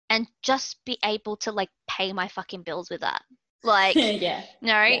and just be able to like pay my fucking bills with that. Like, Yeah.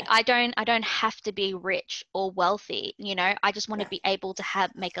 no, Yeah. I don't have to be rich or wealthy, I just want to Yeah. be able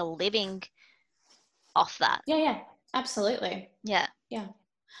to make a living off that. Yeah. Yeah. Absolutely. Yeah. Yeah.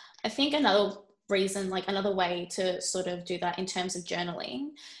 I think another reason, like another way to sort of do that in terms of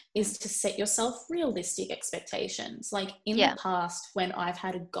journaling Mm. is to set yourself realistic expectations. Like in the Yeah. past, when I've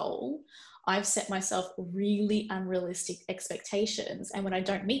had a goal, I've set myself really unrealistic expectations. And when I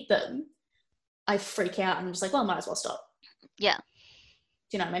don't meet them, I freak out and I'm just like, well, I might as well stop. Yeah.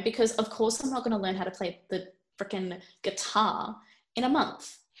 Do you know what I mean? Because of course I'm not going to learn how to play the freaking guitar in a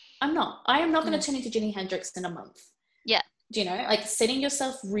month. I'm not. I am not going Mm. to turn into Jimi Hendrix in a month. Yeah. Do you know, like setting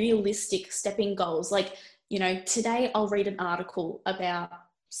yourself realistic stepping goals, like, you know, today I'll read an article about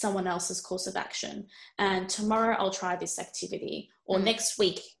someone else's course of action, and tomorrow I'll try this activity, or next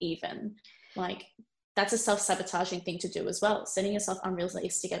week even. Like, that's a self-sabotaging thing to do as well, setting yourself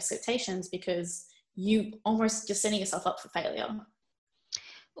unrealistic expectations, because you're setting yourself up for failure.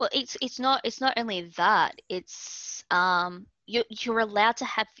 Well, it's not only that. It's you're allowed to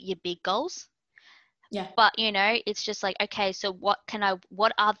have your big goals. Yeah. But it's just like, okay, so what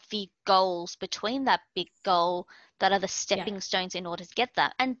are the goals between that big goal that are the stepping stones in order to get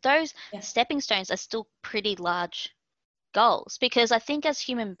that? And those stepping stones are still pretty large goals, because I think as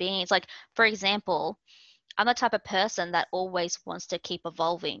human beings, like, for example, I'm the type of person that always wants to keep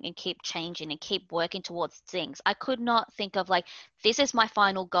evolving and keep changing and keep working towards things. I could not think of like, this is my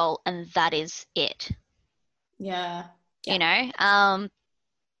final goal and that is it. Yeah.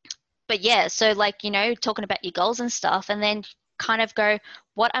 But yeah, so like, talking about your goals and stuff, and then kind of go,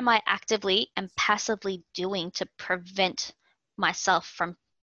 what am I actively and passively doing to prevent myself from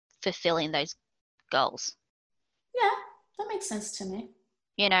fulfilling those goals? Yeah, that makes sense to me.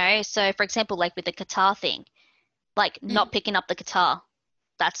 So for example, like with the guitar thing, like not picking up the guitar,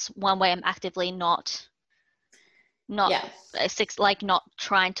 that's one way I'm actively not like not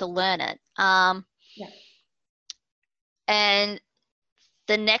trying to learn it. And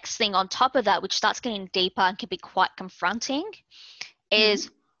the next thing on top of that, which starts getting deeper and can be quite confronting,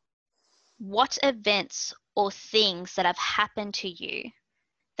 is what events or things that have happened to you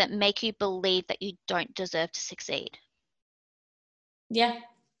that make you believe that you don't deserve to succeed. Yeah.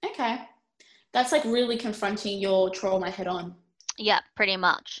 Okay. That's like really confronting your trauma head on. Yeah, pretty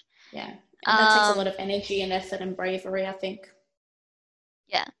much. Yeah. And that takes a lot of energy and effort and bravery, I think.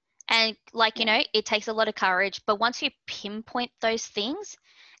 Yeah. And like, it takes a lot of courage, but once you pinpoint those things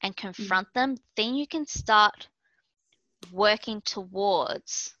and confront them, then you can start working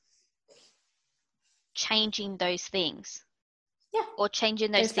towards changing those things. Yeah. Or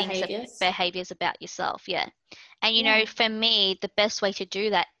changing those things, behaviors about yourself. Yeah. And, for me, the best way to do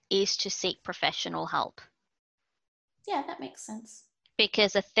that is to seek professional help. Yeah, that makes sense.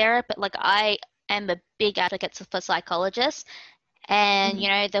 Because a therapist, like, I am a big advocate for psychologists, and,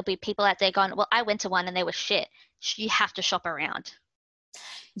 there'll be people out there going, well, I went to one and they were shit. You have to shop around.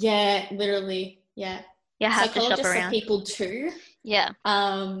 Yeah, literally. Yeah. You have to shop around. Psychologists are people too. Yeah.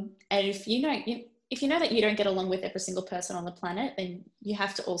 And if you know that you don't get along with every single person on the planet, then you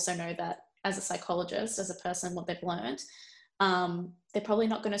have to also know that as a psychologist, as a person, what they've learned, they're probably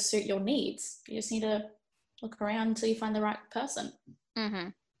not going to suit your needs. You just need to look around until you find the right person. Yeah.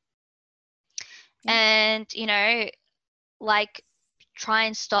 And, like, try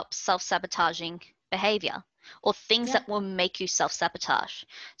and stop self-sabotaging behavior or things that will make you self-sabotage.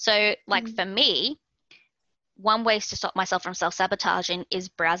 So, like, for me, one way to stop myself from self-sabotaging is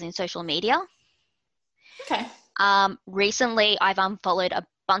browsing social media. Okay. Recently, I've unfollowed a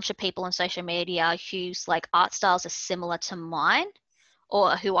bunch of people on social media whose like art styles are similar to mine,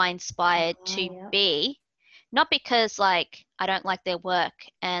 or who I inspired to be. Not because like I don't like their work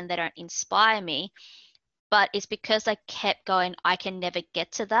and they don't inspire me, but it's because I kept going, I can never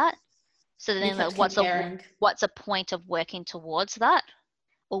get to that. So then what's a point of working towards that,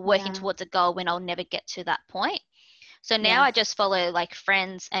 or working towards a goal when I'll never get to that point? So now I just follow like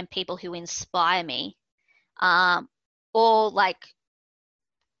friends and people who inspire me, or like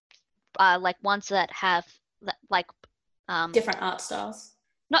ones that have like different art styles.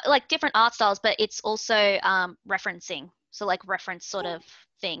 Not like different art styles, but it's also referencing. So like reference sort of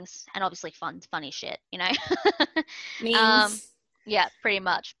things, and obviously funny shit, Memes. Yeah, pretty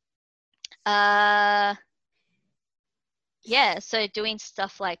much. Yeah, so doing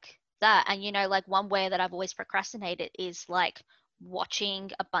stuff like that. And like one way that I've always procrastinated is like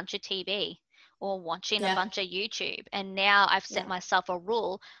watching a bunch of TV or watching a bunch of YouTube. And now I've set myself a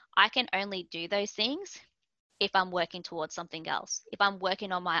rule. I can only do those things if I'm working towards something else. If I'm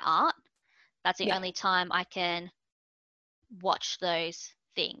working on my art, that's the only time I can watch those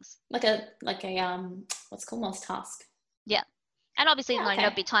things. Like a what's called multitask. Yeah. And obviously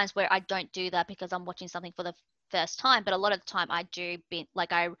there'll be times where I don't do that because I'm watching something for the first time, but a lot of the time I do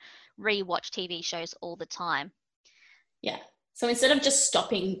I re-watch TV shows all the time. Yeah. So instead of just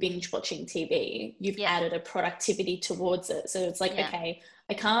stopping binge watching TV, you've added a productivity towards it. So it's like, okay,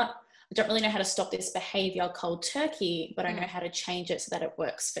 I don't really know how to stop this behavior cold turkey, but I know how to change it so that it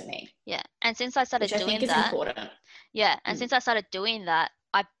works for me. Yeah. And since I started doing that, I think is important. Yeah. And since I started doing that,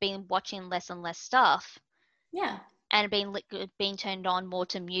 I've been watching less and less stuff. Yeah. And being turned on more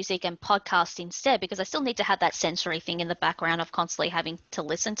to music and podcast instead, because I still need to have that sensory thing in the background of constantly having to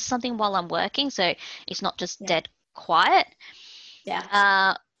listen to something while I'm working. So it's not just dead quiet.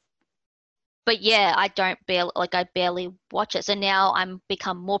 Yeah. But yeah, I barely watch it. So now I'm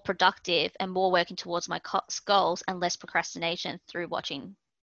become more productive and more working towards my goals and less procrastination through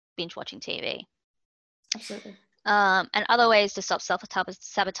binge watching TV. Absolutely. And other ways to stop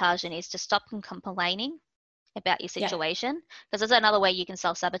self-sabotaging is to stop complaining about your Yeah. situation, because there's another way you can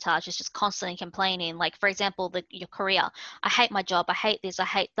self-sabotage is just constantly complaining. Like, for example, your career. I hate my job. I hate this. I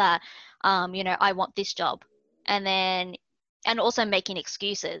hate that. I want this job. And also making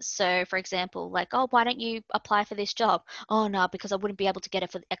excuses. So, for example, like, oh, why don't you apply for this job? Oh, no, because I wouldn't be able to get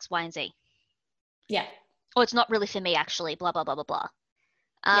it for X, Y, and Z. Yeah. Or it's not really for me, actually, blah, blah, blah, blah, blah.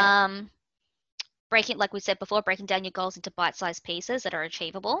 Yeah. Like we said before, breaking down your goals into bite-sized pieces that are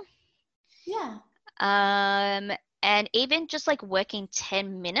achievable. Yeah. And even just like working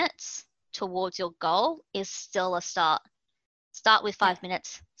 10 minutes towards your goal is still a start. Start with 5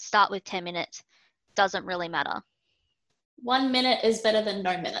 minutes, start with 10 minutes. Doesn't really matter. 1 minute is better than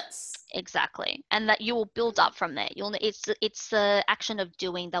no minutes. Exactly. And that you will build up from there. It's the action of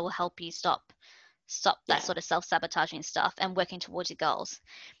doing that will help you stop that sort of self-sabotaging stuff and working towards your goals.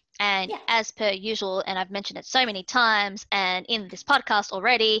 And as per usual, and I've mentioned it so many times and in this podcast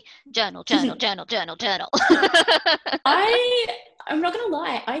already, journal, journal, journal, journal, journal. I'm not gonna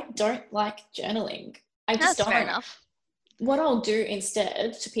lie, I don't like journaling. I just That's don't. fair enough. What I'll do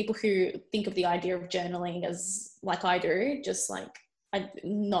instead, to people who think of the idea of journaling as like I do, just like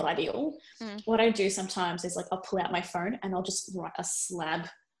not ideal, what I do sometimes is like I'll pull out my phone and I'll just write a slab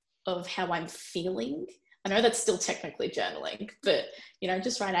of how I'm feeling. I know that's still technically journaling, but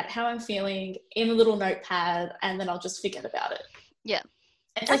just write out how I'm feeling in a little notepad, and then I'll just forget about it. Yeah.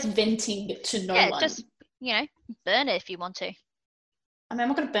 It's like venting to no one. Just, burn it if you want to. I mean, I'm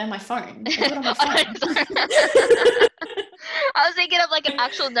not going to burn my phone. I'll do it on my phone. I was thinking of like an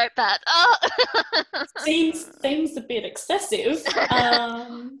actual notepad. Oh. Seems a bit excessive.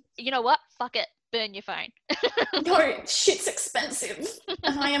 You know what? Fuck it. Burn your phone. No, shit's expensive.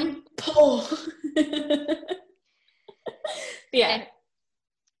 And I am poor. Yeah. And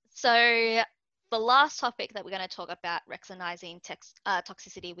so the last topic that we're going to talk about, recognizing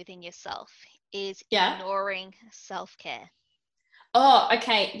toxicity within yourself, is ignoring self-care. Oh,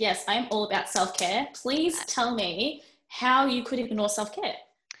 okay. Yes, I am all about self-care. Please tell me how you could ignore self-care.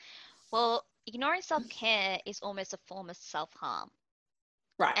 Well, ignoring self-care is almost a form of self-harm.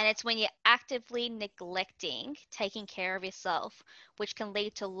 Right. And it's when you're actively neglecting taking care of yourself, which can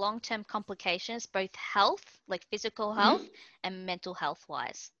lead to long-term complications, both health, like physical health, and mental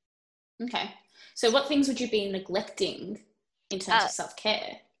health-wise. Okay. So what things would you be neglecting in terms of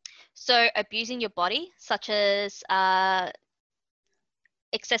self-care? So abusing your body, such as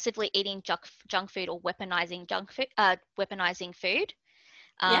excessively eating junk food or weaponizing food,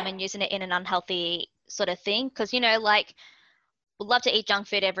 and using it in an unhealthy sort of thing. Because like, would love to eat junk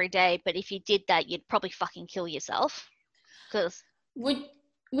food every day, but if you did that, you'd probably fucking kill yourself. Because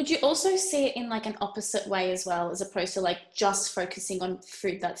would you also see it in like an opposite way as well, as opposed to like just focusing on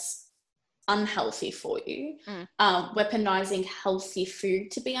food that's unhealthy for you, weaponizing healthy food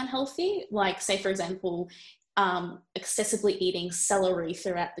to be unhealthy? Like, say for example, excessively eating celery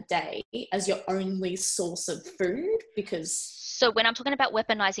throughout the day as your only source of food. Because so when I'm talking about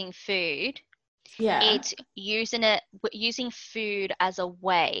weaponizing food, it's using food as a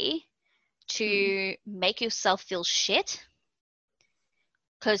way to make yourself feel shit.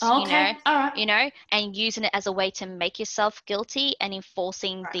 Because and using it as a way to make yourself guilty and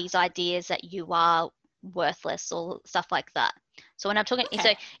enforcing these ideas that you are worthless or stuff like that. So when I'm talking,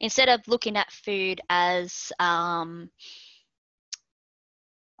 so instead of looking at food as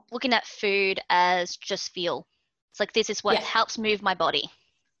just fuel, it's like, this is what helps move my body.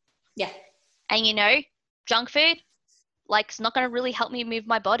 Yeah. And junk food, like, it's not going to really help me move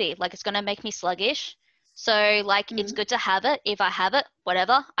my body. Like, it's going to make me sluggish. So like, it's good to have it. If I have it,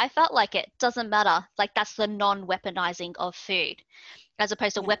 whatever, I felt like it. Doesn't matter. Like, that's the non-weaponizing of food. As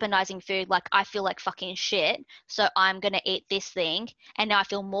opposed to weaponizing food, like, I feel like fucking shit, so I'm going to eat this thing, and now I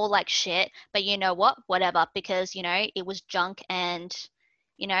feel more like shit, but you know what? Whatever, because, it was junk, and,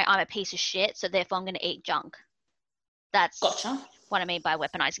 I'm a piece of shit, so therefore I'm going to eat junk. That's what I mean by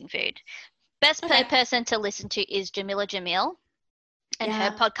weaponizing food. Best person to listen to is Jamila Jamil. And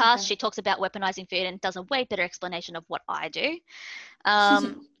her podcast, she talks about weaponizing food and does a way better explanation of what I do.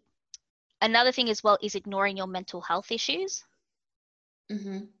 Another thing as well is ignoring your mental health issues.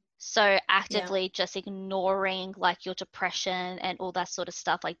 So actively just ignoring like your depression and all that sort of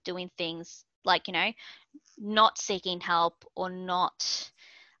stuff, like doing things like, not seeking help or not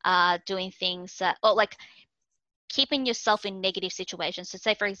doing things that, or like keeping yourself in negative situations. So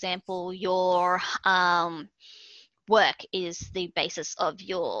say, for example, you're work is the basis of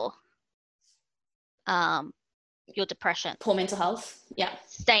your depression. Poor mental health. Yeah.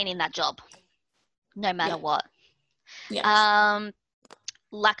 Staying in that job, no matter what. Yeah.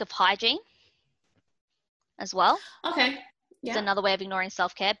 Lack of hygiene as well. Okay. It's Yeah. another way of ignoring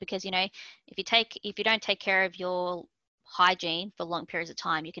self-care, because if you don't take care of your hygiene for long periods of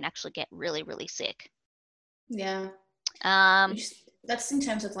time, you can actually get really, really sick. Yeah. That's in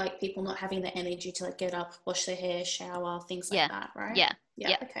terms of like people not having the energy to like get up, wash their hair, shower, things like that, right? Yeah.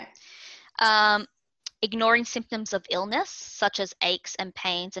 Okay. Ignoring symptoms of illness, such as aches and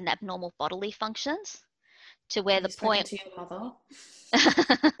pains and abnormal bodily functions, to where Have the you spoken point. to your mother?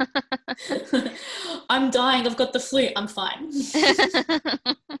 I'm dying. I've got the flu. I'm fine.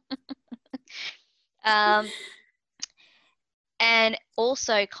 And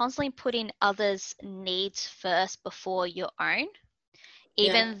also constantly putting others' needs first before your own,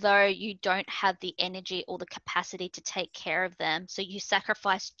 even though you don't have the energy or the capacity to take care of them. So you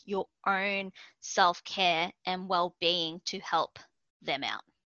sacrifice your own self-care and well-being to help them out.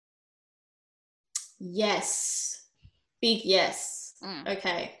 Yes. Big yes.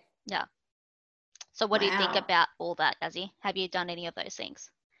 Okay. Yeah. So what do you think about all that, Guzzy? Have you done any of those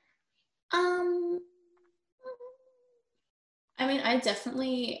things? I mean, I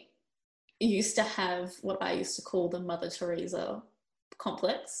definitely used to have what I used to call the Mother Teresa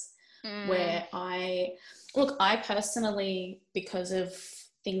complex, where I personally, because of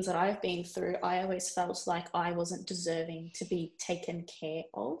things that I've been through, I always felt like I wasn't deserving to be taken care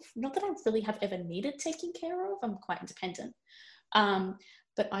of. Not that I really have ever needed taking care of. I'm quite independent.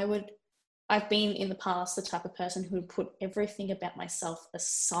 But I've been in the past the type of person who would put everything about myself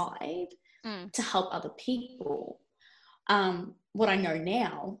aside to help other people. What I know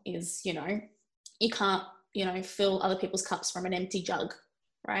now is, you can't, fill other people's cups from an empty jug,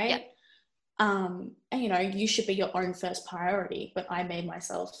 right? Yep. And, you should be your own first priority, but I made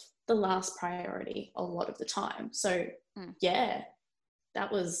myself the last priority a lot of the time. So, yeah,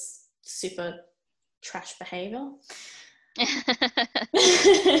 that was super trash behavior.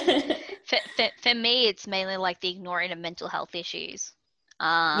 For me, it's mainly like the ignoring of mental health issues.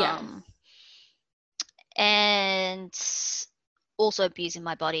 And also abusing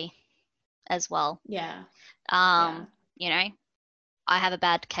my body as well. Yeah. I have a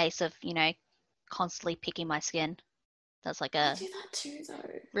bad case of, constantly picking my skin. That's like I do that too,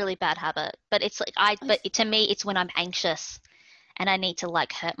 though. Really bad habit. But it's like to me, it's when I'm anxious and I need to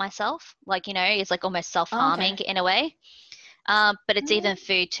like hurt myself. Like, it's like almost self-harming in a way. But it's even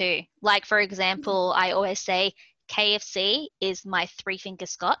food too. Like, for example, I always say KFC is my 3-finger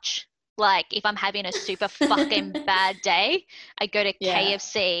scotch. Like, if I'm having a super fucking bad day, I go to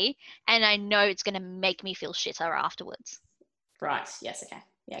KFC and I know it's going to make me feel shitter afterwards. Right. Yes. Okay.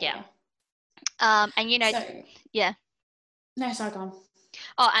 Yeah. And yeah. No, sorry, go on.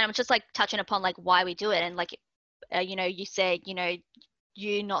 Oh, and I'm just like touching upon like why we do it, and like, you said,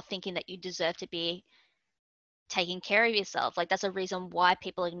 you're not thinking that you deserve to be taking care of yourself. Like, that's a reason why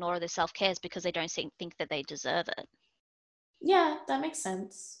people ignore their self-care, is because they don't think that they deserve it. Yeah, that makes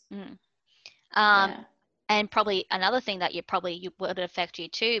sense. And probably another thing that you would affect you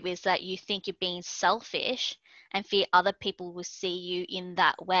too is that you think you're being selfish and fear other people will see you in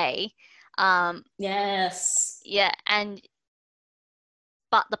that way. Yes. Yeah,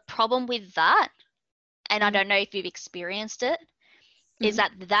 but the problem with that, and I don't know if you've experienced it, is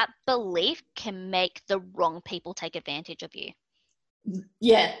that belief can make the wrong people take advantage of you.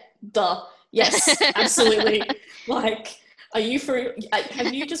 Yeah, duh. Yes, absolutely. Like, are you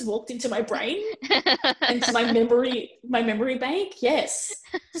have you just walked into my brain? Into my memory bank? Yes.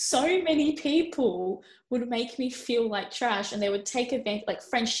 So many people would make me feel like trash, and they would take advantage, like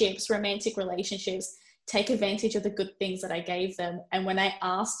friendships, romantic relationships, take advantage of the good things that I gave them. And when I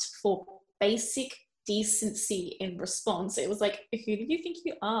asked for basic decency in response, it was like, who do you think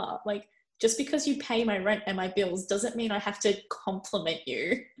you are? Like, just because you pay my rent and my bills doesn't mean I have to compliment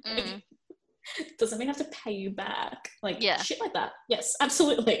you. Like, doesn't mean I have to pay you back. Like, shit like that. Yes,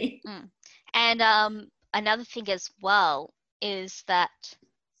 absolutely. And another thing as well is that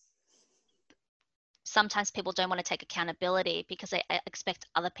sometimes people don't want to take accountability because they expect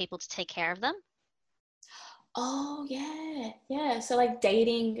other people to take care of them. Oh, yeah. Yeah. So like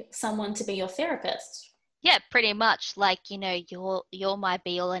dating someone to be your therapist. Yeah, pretty much. Like, you're my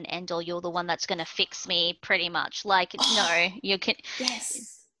be all and end all. You're the one that's going to fix me, pretty much. Like, no, you can.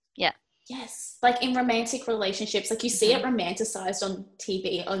 Yes. Yeah. Yes. Like in romantic relationships, like you see it romanticized on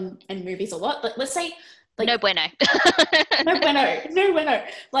TV and movies a lot. But let's say, like, no bueno. No bueno.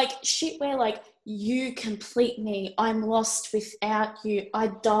 Like shit where like, you complete me. I'm lost without you. I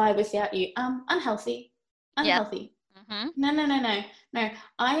die without you. Unhealthy. Yeah. unhealthy. Mm-hmm. No.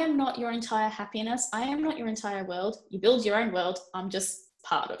 I am not your entire happiness. I am not your entire world. You build your own world. I'm just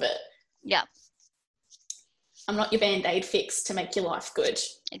part of it. Yeah. I'm not your band-aid fix to make your life good.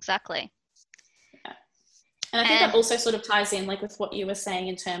 Exactly. Yeah. And I think that And also sort of ties in like with what you were saying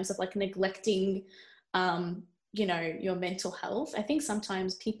in terms of like neglecting, you know, your mental health. I think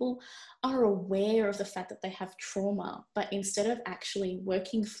sometimes people are aware of the fact that they have trauma, but instead of actually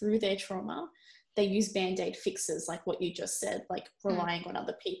working through their trauma, they use band-aid fixes like what you just said, like relying on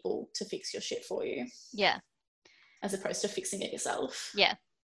other people to fix your shit for you. Yeah. As opposed to fixing it yourself. Yeah.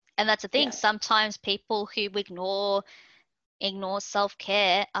 And that's the thing. Yeah. Sometimes people who ignore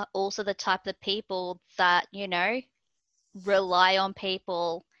self-care are also the type of people that, you know, rely on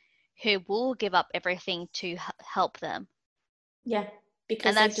people who will give up everything to help them. Yeah. And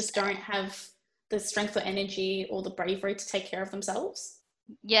Because they that's, just don't have the strength or energy or the bravery to take care of themselves.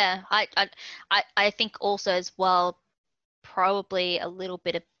 yeah, I think also as well, probably a little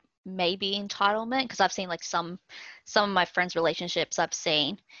bit of maybe entitlement, because I've seen like some of my friends' relationships I've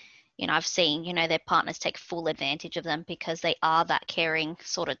seen, you know, their partners take full advantage of them because they are that caring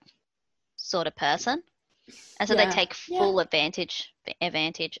sort of person. And so they Yeah. take Yeah. full advantage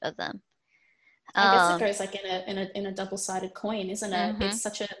of them. I guess it Um, goes like in a double-sided coin, isn't it? mhm. It's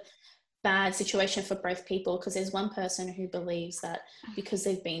such a bad situation for both people because there's one person who believes that because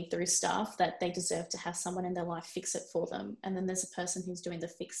they've been through stuff that they deserve to have someone in their life fix it for them, and then there's a person who's doing the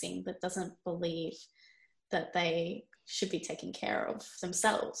fixing but doesn't believe that they should be taking care of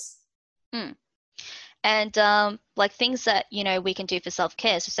themselves. Mm. And like things that, you know, we can do for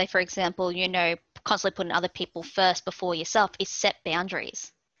self-care. So say, for example, you know, constantly putting other people first before yourself is set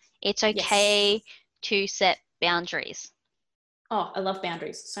boundaries. It's Yes. okay to set boundaries. Oh, I love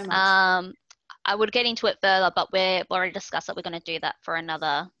boundaries so much. Um, I would get into it further, but we've already discussed that we're going to do that for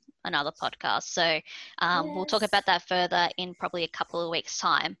another podcast. So we'll talk Yes. about that further in probably a couple of weeks'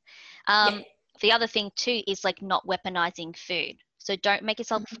 time. Yeah. The other thing too is like not weaponizing food. So don't make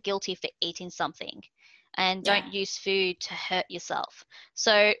yourself guilty for eating something, and Yeah. don't use food to hurt yourself.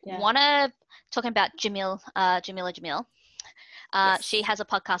 So Yeah. wanna talking about Jamila. She Yes. has a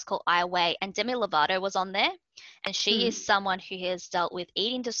podcast called I Weigh, and Demi Lovato was on there. And she is Mm. someone who has dealt with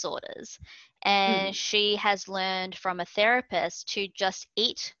eating disorders. And Mm. she has learned from a therapist to just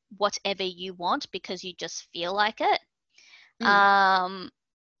eat whatever you want because you just feel like it. Mm. Um,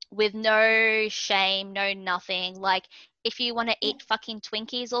 with no shame, no nothing. Like, if you want to Yeah. eat fucking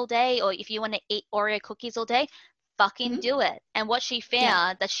Twinkies all day, or if you want to eat Oreo cookies all day, fucking Mm-hmm. do it. And what she Yeah.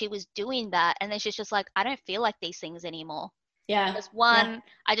 found that she was doing that, and then she's just like, I don't feel like these things anymore. Yeah. Because Yeah. one,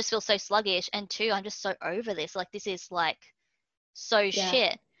 I just feel so sluggish, and two, I'm just so over this. Like, this is like so Yeah.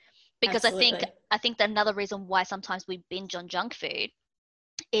 shit. Because I think Absolutely. I think that another reason why sometimes we binge on junk food,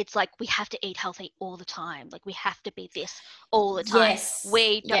 it's like we have to eat healthy all the time. Like we have to be this all the time. Yes.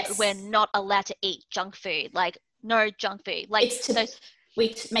 We're Yes. not allowed to eat junk food. Like no junk food. Like It's to those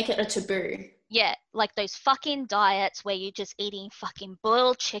we make it a taboo. yeah, like those fucking diets where you're just eating fucking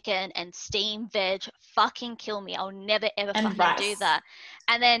boiled chicken and steamed veg fucking kill me. I'll never ever And fucking do rice. that.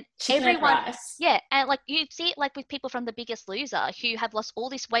 And then Chicken and everyone, rice. yeah, and like you see it like with people from The Biggest Loser who have lost all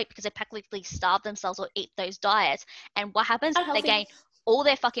this weight because they practically starve themselves or eat those diets. And what happens? They Unhealthy. gain all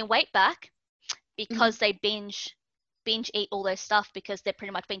their fucking weight back Mm-hmm. because they binge eat all those stuff because they're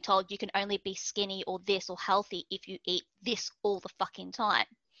pretty much being told you can only be skinny or this or healthy if you eat this all the fucking time.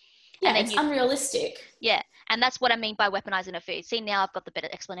 And Yeah, then it's unrealistic. yeah, and that's what I mean by weaponizing a food. See, now I've got the better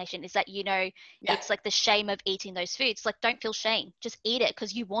explanation is that, you know, Yeah. it's like the shame of eating those foods. Like, don't feel shame. Just eat it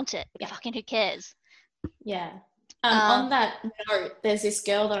because you want it. Yeah. Fucking who cares? Yeah. Um, On that note, there's this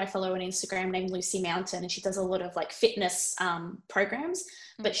girl that I follow on Instagram named Lucy Mountain, and she does a lot of like fitness programs,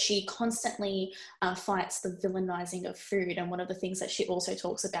 but she constantly fights the villainizing of food. And one of the things that she also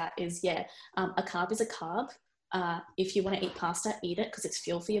talks about is, a carb is a carb. If you want to eat pasta, eat it because it's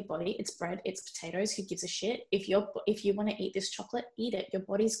fuel for your body. It's bread, it's potatoes. Who gives a shit? If you want to eat this chocolate, eat it. Your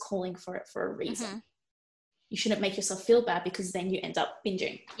body's calling for it for a reason. mhm. You shouldn't make yourself feel bad because then you end up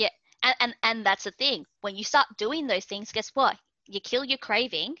binging. Yeah, and that's the thing. When you start doing those things, guess what? You kill your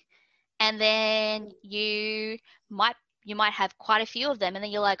craving, and then might you might have quite a few of them, and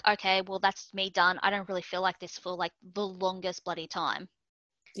then you're like, okay, well that's me done. I don't really feel like this for like the longest bloody time.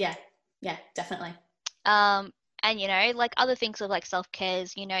 Yeah, yeah, definitely. Um, and you know, like other things of like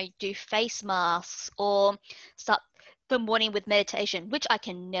self-cares, you know, do face masks or start the morning with meditation, which I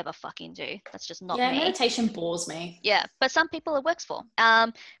can never fucking do. That's just not Yeah, me. meditation bores me. Yeah, but some people it works for.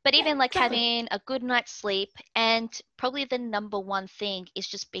 But Yeah, even like exactly. having a good night's sleep, and probably the number one thing is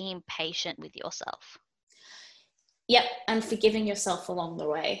just being patient with yourself. Yep, and forgiving yourself along the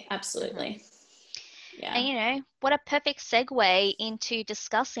way. Hmm. Absolutely. And you know, what a perfect segue into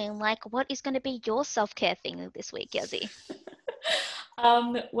discussing like what is going to be your self-care thing this week, Yazzie.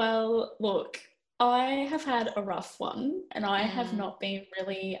 Well, look, I have had a rough one and I have Mm. not been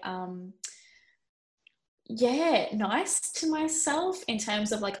really nice to myself in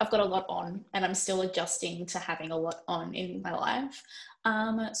terms of like I've got a lot on and I'm still adjusting to having a lot on in my life.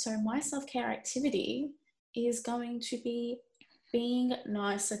 So my self-care activity is going to be being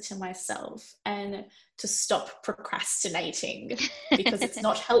nicer to myself and to stop procrastinating because it's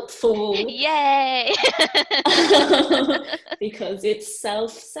not helpful. Yay! Because it's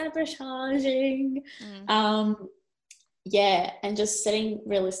self-sabotaging. Mm. And just setting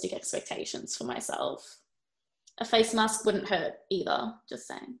realistic expectations for myself. A face mask wouldn't hurt either, just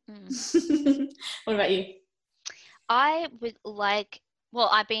saying. Mm. What about you? I would like, well,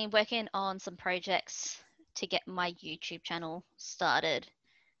 I've been working on some projects to get my YouTube channel started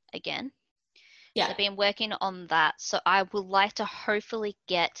again. Yeah. So I've been working on that. So I would like to hopefully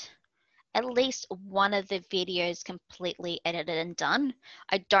get at least one of the videos completely edited and done.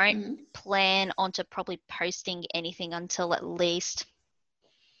 I don't plan on to probably posting anything until at least,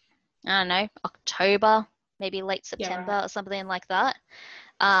 I don't know, October, maybe late September or something like that.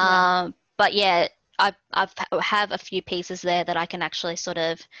 But yeah, I have a few pieces there that I can actually sort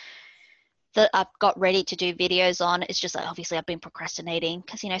of that I've got ready to do videos on. It's just like obviously I've been procrastinating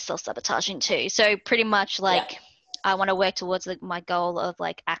because, you know, self-sabotaging too. So pretty much like I want to work towards my goal of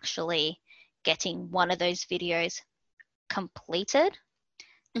like actually getting one of those videos completed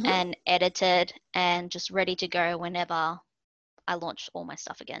and edited and just ready to go whenever I launch all my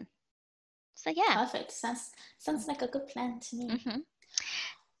stuff again. So yeah. Perfect. Sounds like a good plan to me. Mm-hmm.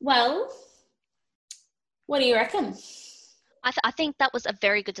 Well, what do you reckon? I think that was a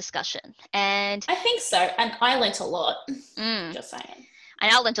very good discussion. And I think so. And I learnt a lot. Just saying.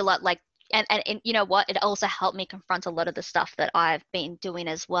 And I learned a lot, like, and you know what? It also helped me confront a lot of the stuff that I've been doing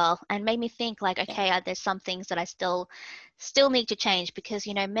as well, and made me think like, okay, there's some things that I still need to change because,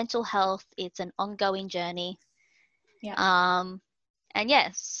 you know, mental health, it's an ongoing journey. Yeah. And yeah,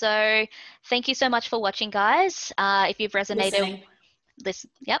 so thank you so much for watching, guys. If you've resonated,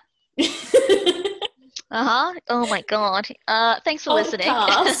 yep. Oh my God. Thanks for listening to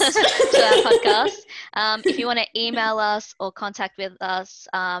our podcast. If you want to email us or contact with us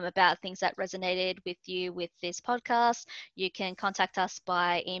about things that resonated with you with this podcast, you can contact us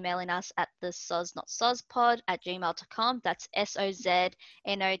by emailing us at the soznotSozPod@gmail.com. That's SOZNOTSOZPOD.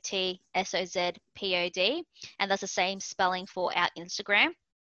 And that's the same spelling for our Instagram.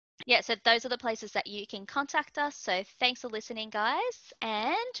 Yeah, so those are the places that you can contact us. So thanks for listening, guys,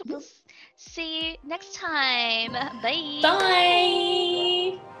 and we'll see you next time. Bye.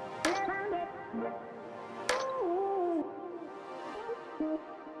 Bye.